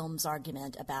like the film's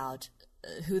argument about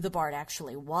who the bard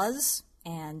actually was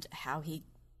and how he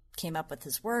came up with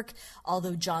his work,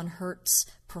 although John Hurt's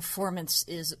performance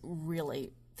is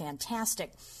really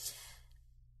fantastic.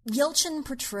 Yelchin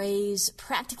portrays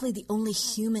practically the only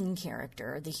human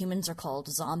character. The humans are called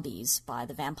zombies by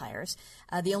the vampires.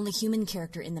 The only human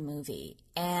character in the movie.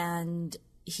 And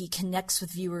he connects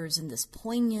with viewers in this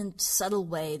poignant, subtle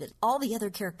way that all the other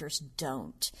characters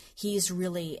don't. He's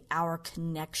really our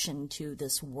connection to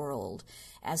this world,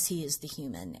 as he is the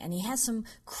human. And he has some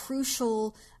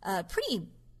crucial, pretty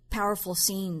powerful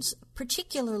scenes,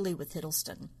 particularly with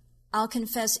Hiddleston. I'll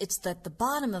confess it's at the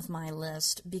bottom of my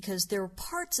list because there were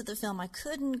parts of the film I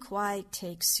couldn't quite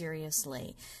take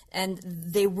seriously. And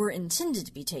they were intended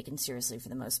to be taken seriously for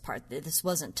the most part. This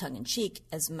wasn't tongue-in-cheek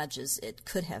as much as it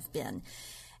could have been.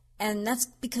 And that's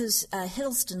because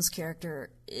Hiddleston's character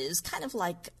is kind of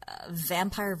like a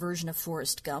vampire version of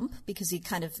Forrest Gump, because he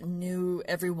kind of knew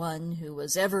everyone who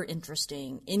was ever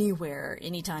interesting anywhere,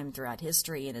 anytime throughout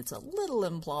history, and it's a little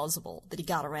implausible that he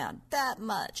got around that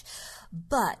much.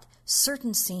 But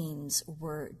certain scenes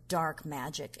were dark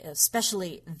magic,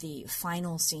 especially the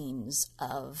final scenes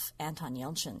of Anton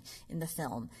Yelchin in the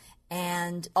film,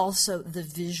 and also the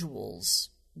visuals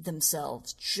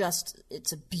themselves.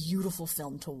 It's a beautiful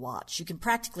film to watch. You can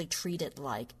practically treat it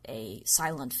like a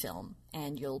silent film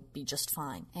and you'll be just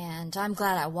fine. And I'm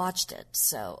glad I watched it.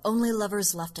 So Only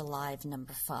Lovers Left Alive,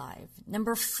 number 5.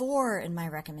 Number 4 in my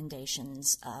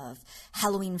recommendations of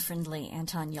Halloween-friendly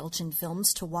Anton Yelchin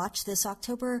films to watch this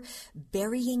October,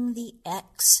 Burying the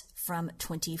X from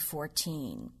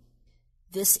 2014.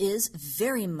 This is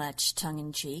very much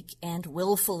tongue-in-cheek, and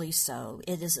willfully so.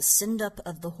 It is a send-up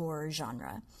of the horror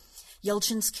genre.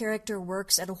 Yelchin's character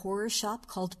works at a horror shop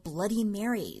called Bloody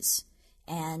Mary's,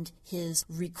 and his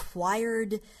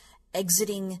required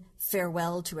exiting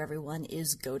farewell to everyone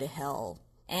is go to hell.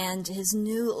 And his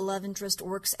new love interest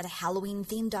works at a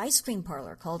Halloween-themed ice cream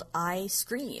parlor called I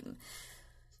Scream.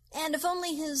 And if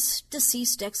only his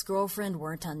deceased ex-girlfriend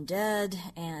weren't undead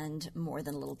and more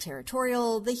than a little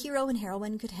territorial, the hero and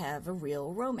heroine could have a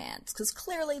real romance, because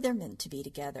clearly they're meant to be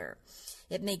together.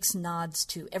 It makes nods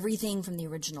to everything from the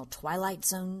original Twilight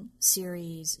Zone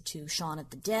series to Shaun of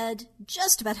the Dead,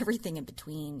 just about everything in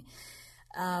between.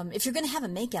 If you're going to have a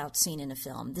makeout scene in a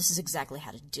film, this is exactly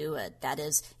how to do it. That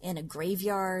is, in a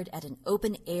graveyard at an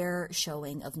open-air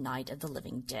showing of Night of the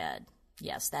Living Dead.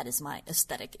 Yes, that is my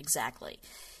aesthetic exactly.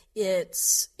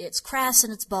 It's crass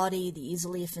in its body, the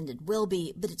easily offended will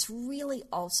be, but it's really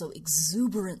also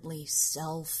exuberantly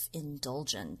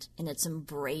self-indulgent in its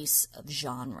embrace of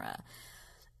genre.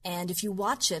 And if you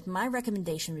watch it, my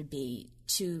recommendation would be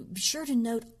to be sure to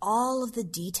note all of the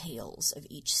details of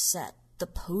each set. The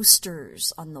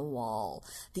posters on the wall,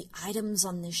 the items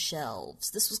on the shelves.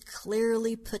 This was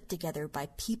clearly put together by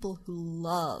people who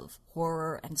love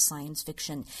horror and science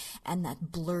fiction and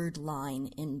that blurred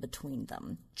line in between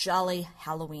them. Jolly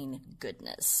Halloween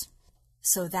goodness.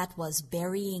 So that was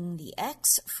Burying the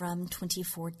X from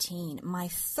 2014. My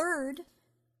third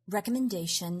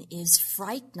recommendation is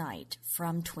Fright Night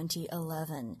from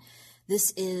 2011.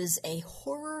 This is a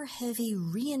horror-heavy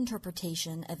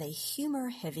reinterpretation of a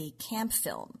humor-heavy camp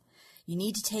film. You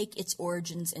need to take its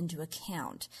origins into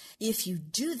account. If you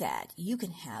do that, you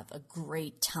can have a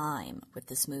great time with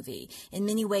this movie. In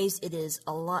many ways, it is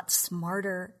a lot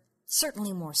smarter,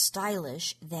 certainly more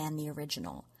stylish than the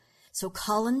original. So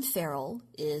Colin Farrell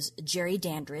is Jerry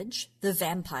Dandridge, the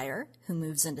vampire who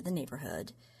moves into the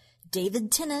neighborhood.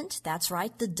 David Tennant, that's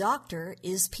right, the doctor,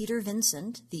 is Peter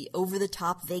Vincent, the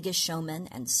over-the-top Vegas showman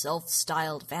and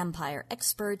self-styled vampire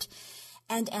expert,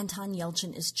 and Anton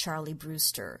Yelchin is Charlie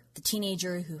Brewster, the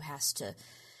teenager who has to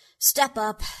step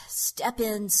up, step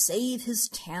in, save his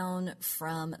town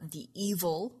from the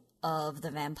evil of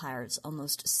the vampires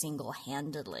almost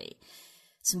single-handedly.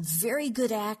 Some very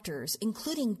good actors,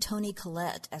 including Toni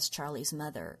Collette as Charlie's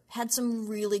mother, had some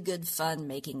really good fun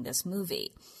making this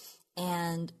movie.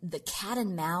 And the cat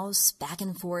and mouse back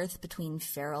and forth between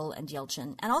Farrell and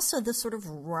Yelchin, and also the sort of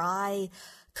wry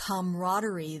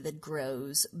camaraderie that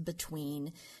grows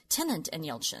between Tennant and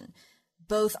Yelchin.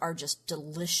 Both are just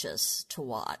delicious to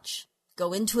watch.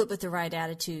 Go into it with the right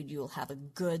attitude, you'll have a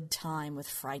good time with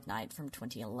Fright Night from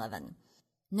 2011.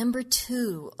 Number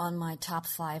 2 on my top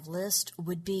 5 list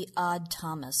would be Odd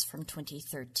Thomas from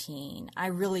 2013. I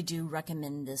really do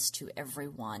recommend this to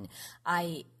everyone.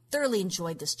 I thoroughly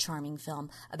enjoyed this charming film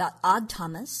about Odd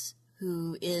Thomas,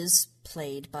 who is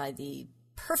played by the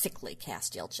perfectly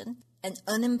cast Yelchin, an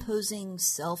unimposing,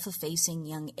 self-effacing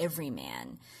young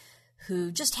everyman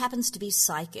who just happens to be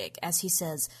psychic. As he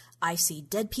says, I see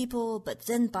dead people, but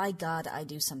then by God, I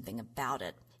do something about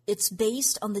it. It's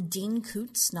based on the Dean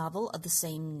Koontz novel of the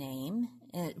same name,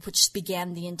 which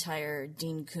began the entire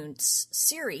Dean Koontz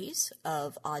series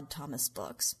of Odd Thomas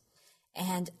books.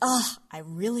 And, I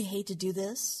really hate to do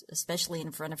this, especially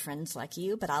in front of friends like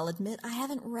you, but I'll admit I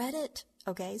haven't read it,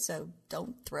 okay? So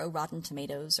don't throw Rotten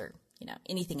Tomatoes or,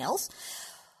 anything else.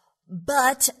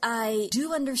 But I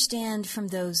do understand from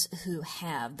those who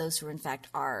in fact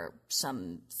are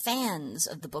some fans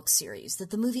of the book series, that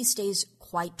the movie stays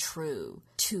quite true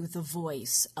to the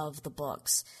voice of the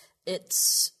books.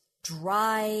 It's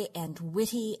dry and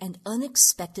witty and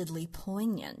unexpectedly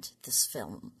poignant, this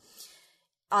film.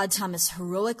 Odd Thomas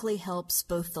heroically helps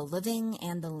both the living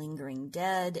and the lingering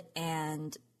dead,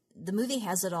 and the movie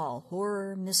has it all: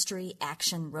 horror, mystery,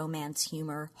 action, romance,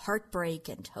 humor, heartbreak,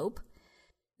 and hope.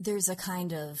 There's a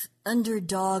kind of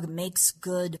underdog makes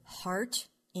good heart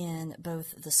in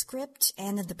both the script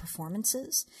and in the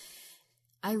performances.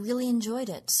 I really enjoyed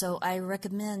it, so I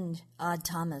recommend Odd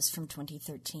Thomas from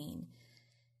 2013.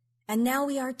 And now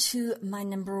we are to my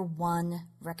number one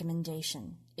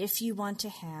recommendation. If you want to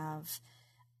have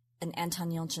an Anton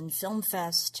Yelchin Film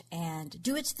Fest and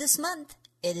do it this month,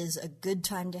 it is a good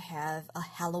time to have a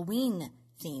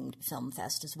Halloween-themed film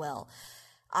fest as well.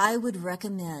 I would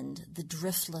recommend The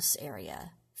Driftless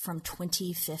Area from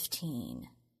 2015,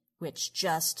 which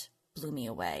just blew me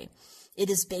away. It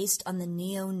is based on the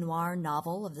neo-noir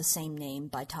novel of the same name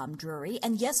by Tom Drury,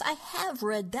 and yes, I have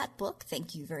read that book,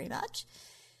 thank you very much.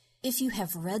 If you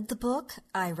have read the book,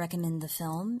 I recommend the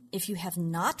film. If you have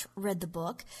not read the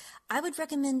book, I would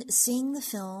recommend seeing the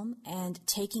film and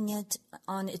taking it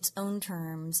on its own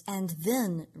terms and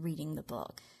then reading the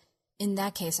book. In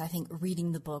that case, I think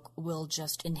reading the book will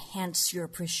just enhance your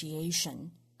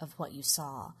appreciation of what you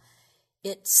saw.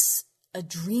 It's a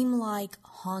dreamlike,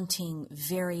 haunting,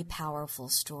 very powerful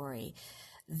story.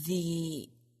 The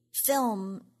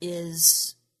film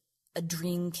is a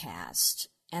dream cast.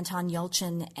 Anton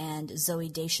Yelchin and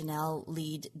Zooey Deschanel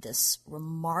lead this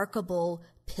remarkable,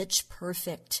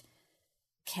 pitch-perfect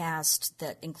cast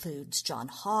that includes John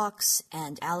Hawkes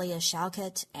and Alia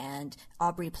Shawkat and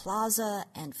Aubrey Plaza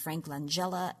and Frank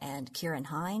Langella and Ciarán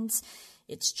Hinds.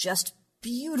 It's just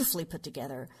beautifully put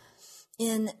together.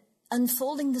 In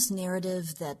unfolding this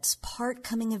narrative that's part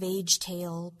coming-of-age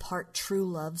tale, part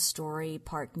true love story,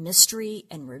 part mystery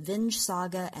and revenge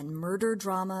saga and murder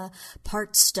drama,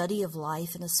 part study of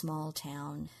life in a small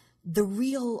town. The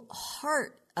real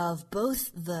heart of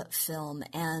both the film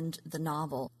and the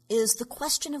novel is the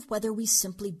question of whether we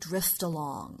simply drift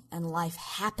along and life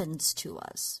happens to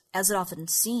us, as it often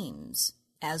seems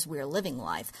as we're living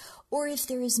life, or if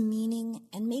there is meaning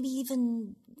and maybe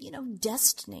even,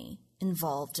 destiny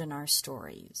involved in our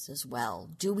stories as well.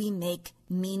 Do we make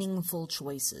meaningful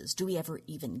choices? Do we ever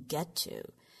even get to?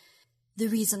 The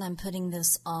reason I'm putting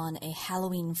this on a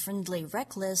Halloween-friendly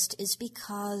rec list is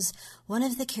because one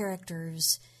of the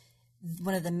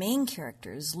main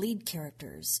characters, lead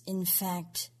characters, in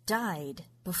fact died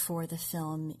before the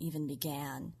film even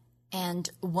began. And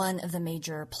one of the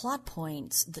major plot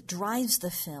points that drives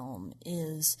the film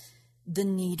is the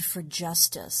need for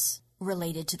justice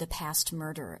related to the past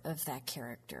murder of that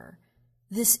character.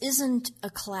 This isn't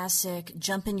a classic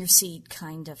jump-in-your-seat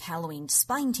kind of Halloween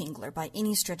spine-tingler by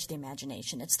any stretch of the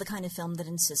imagination. It's the kind of film that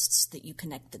insists that you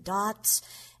connect the dots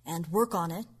and work on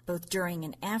it both during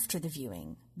and after the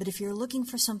viewing. But if you're looking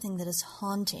for something that is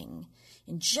haunting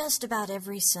in just about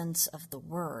every sense of the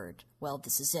word, well,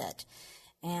 this is it.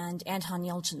 And Anton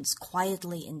Yelchin's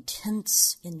quietly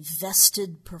intense,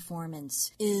 invested performance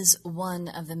is one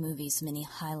of the movie's many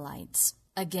highlights.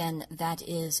 Again, that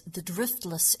is The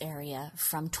Driftless Area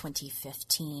from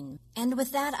 2015. And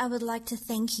with that, I would like to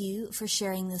thank you for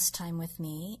sharing this time with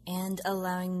me and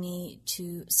allowing me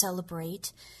to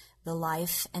celebrate the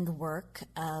life and work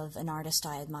of an artist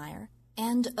I admire.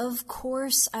 And, of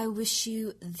course, I wish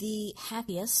you the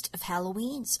happiest of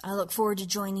Halloweens. I look forward to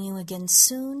joining you again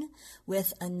soon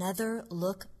with another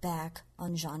look back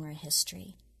on genre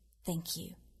history. Thank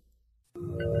you.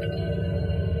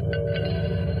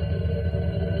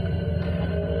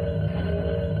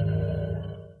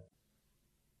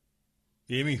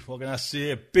 Amy, what can I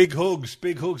say? Big hugs,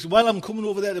 big hugs. While I'm coming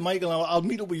over there to Michael, I'll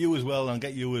meet up with you as well and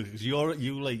get you, because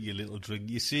you like your little drink.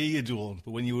 You say you don't,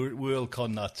 but when you were at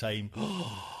Worldcon that time, you're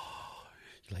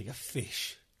like a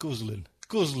fish, guzzling.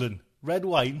 Red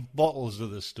wine, bottles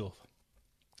of the stuff.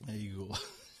 There you go.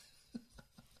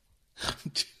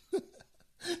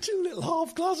 Two little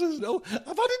half glasses. No, I've had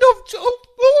enough.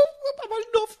 I've had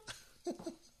enough.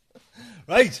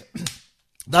 Right.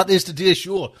 That is today's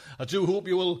show. I do hope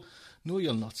you will No,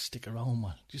 you'll not stick around,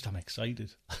 man. Just I'm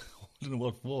excited. I don't know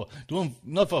what for.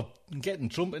 Not for getting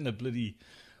Trump in the bloody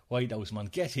White House, man.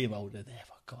 Get him out of there,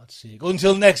 for God's sake.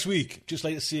 Until next week, just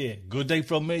like to say, good day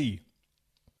from me.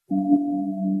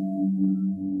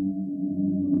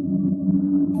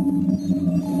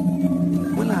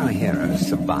 Will our heroes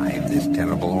survive this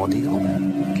terrible ordeal?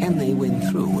 Can they win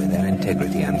through with their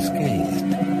integrity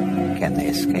unscathed? Can they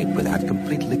escape without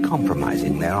completely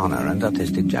compromising their honor and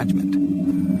artistic judgment?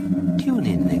 Tune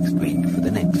in next week for the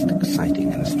next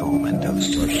exciting installment of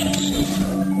Starship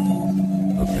Sofa.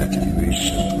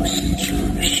 Evacuation procedure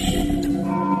initiated.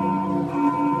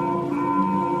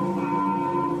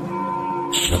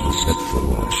 Shuttle set for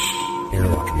launch.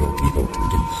 Airlock will be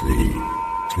opened in 3,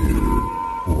 2,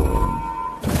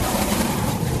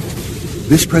 1.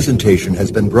 This presentation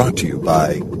has been brought to you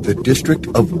by the District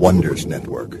of Wonders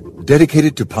Network,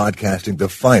 dedicated to podcasting the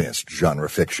finest genre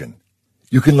fiction.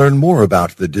 You can learn more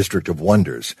about the District of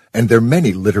Wonders and their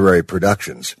many literary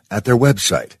productions at their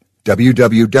website,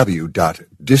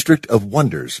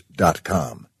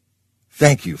 www.districtofwonders.com.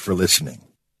 Thank you for listening.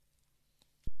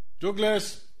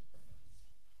 Douglas!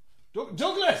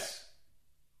 Douglas!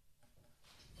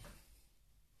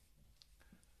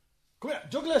 Come here,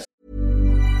 Douglas!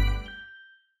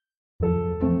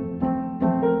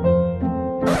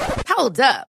 Hold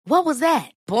up. What was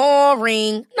that?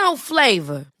 Boring. No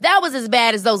flavor. That was as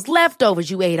bad as those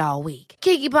leftovers you ate all week.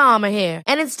 Keke Palmer here,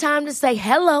 and it's time to say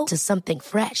hello to something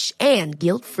fresh and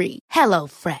guilt-free. Hello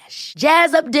Fresh.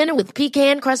 Jazz up dinner with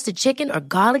pecan-crusted chicken or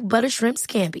garlic butter shrimp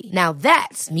scampi. Now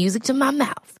that's music to my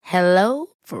mouth. Hello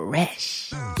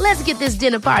Fresh. Let's get this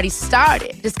dinner party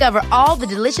started. Discover all the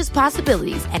delicious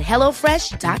possibilities at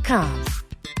HelloFresh.com.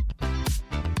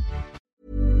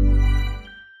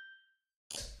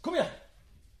 Come here!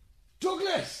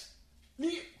 Douglas!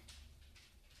 Wait,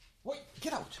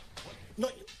 get out! No,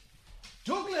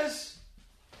 Douglas!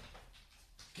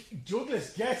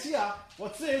 Douglas, get here!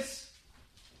 What's this?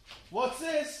 What's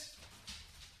this?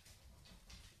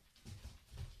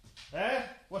 Eh?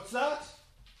 What's that?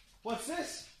 What's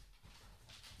this?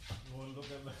 Oh, look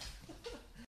at me.